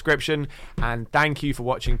link in the description. And thank you for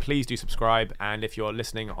watching. Please do subscribe. And if you're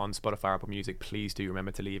listening on Spotify or Apple Music, please do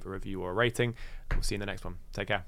remember to leave a review or a rating. We'll see you in the next one. Take care.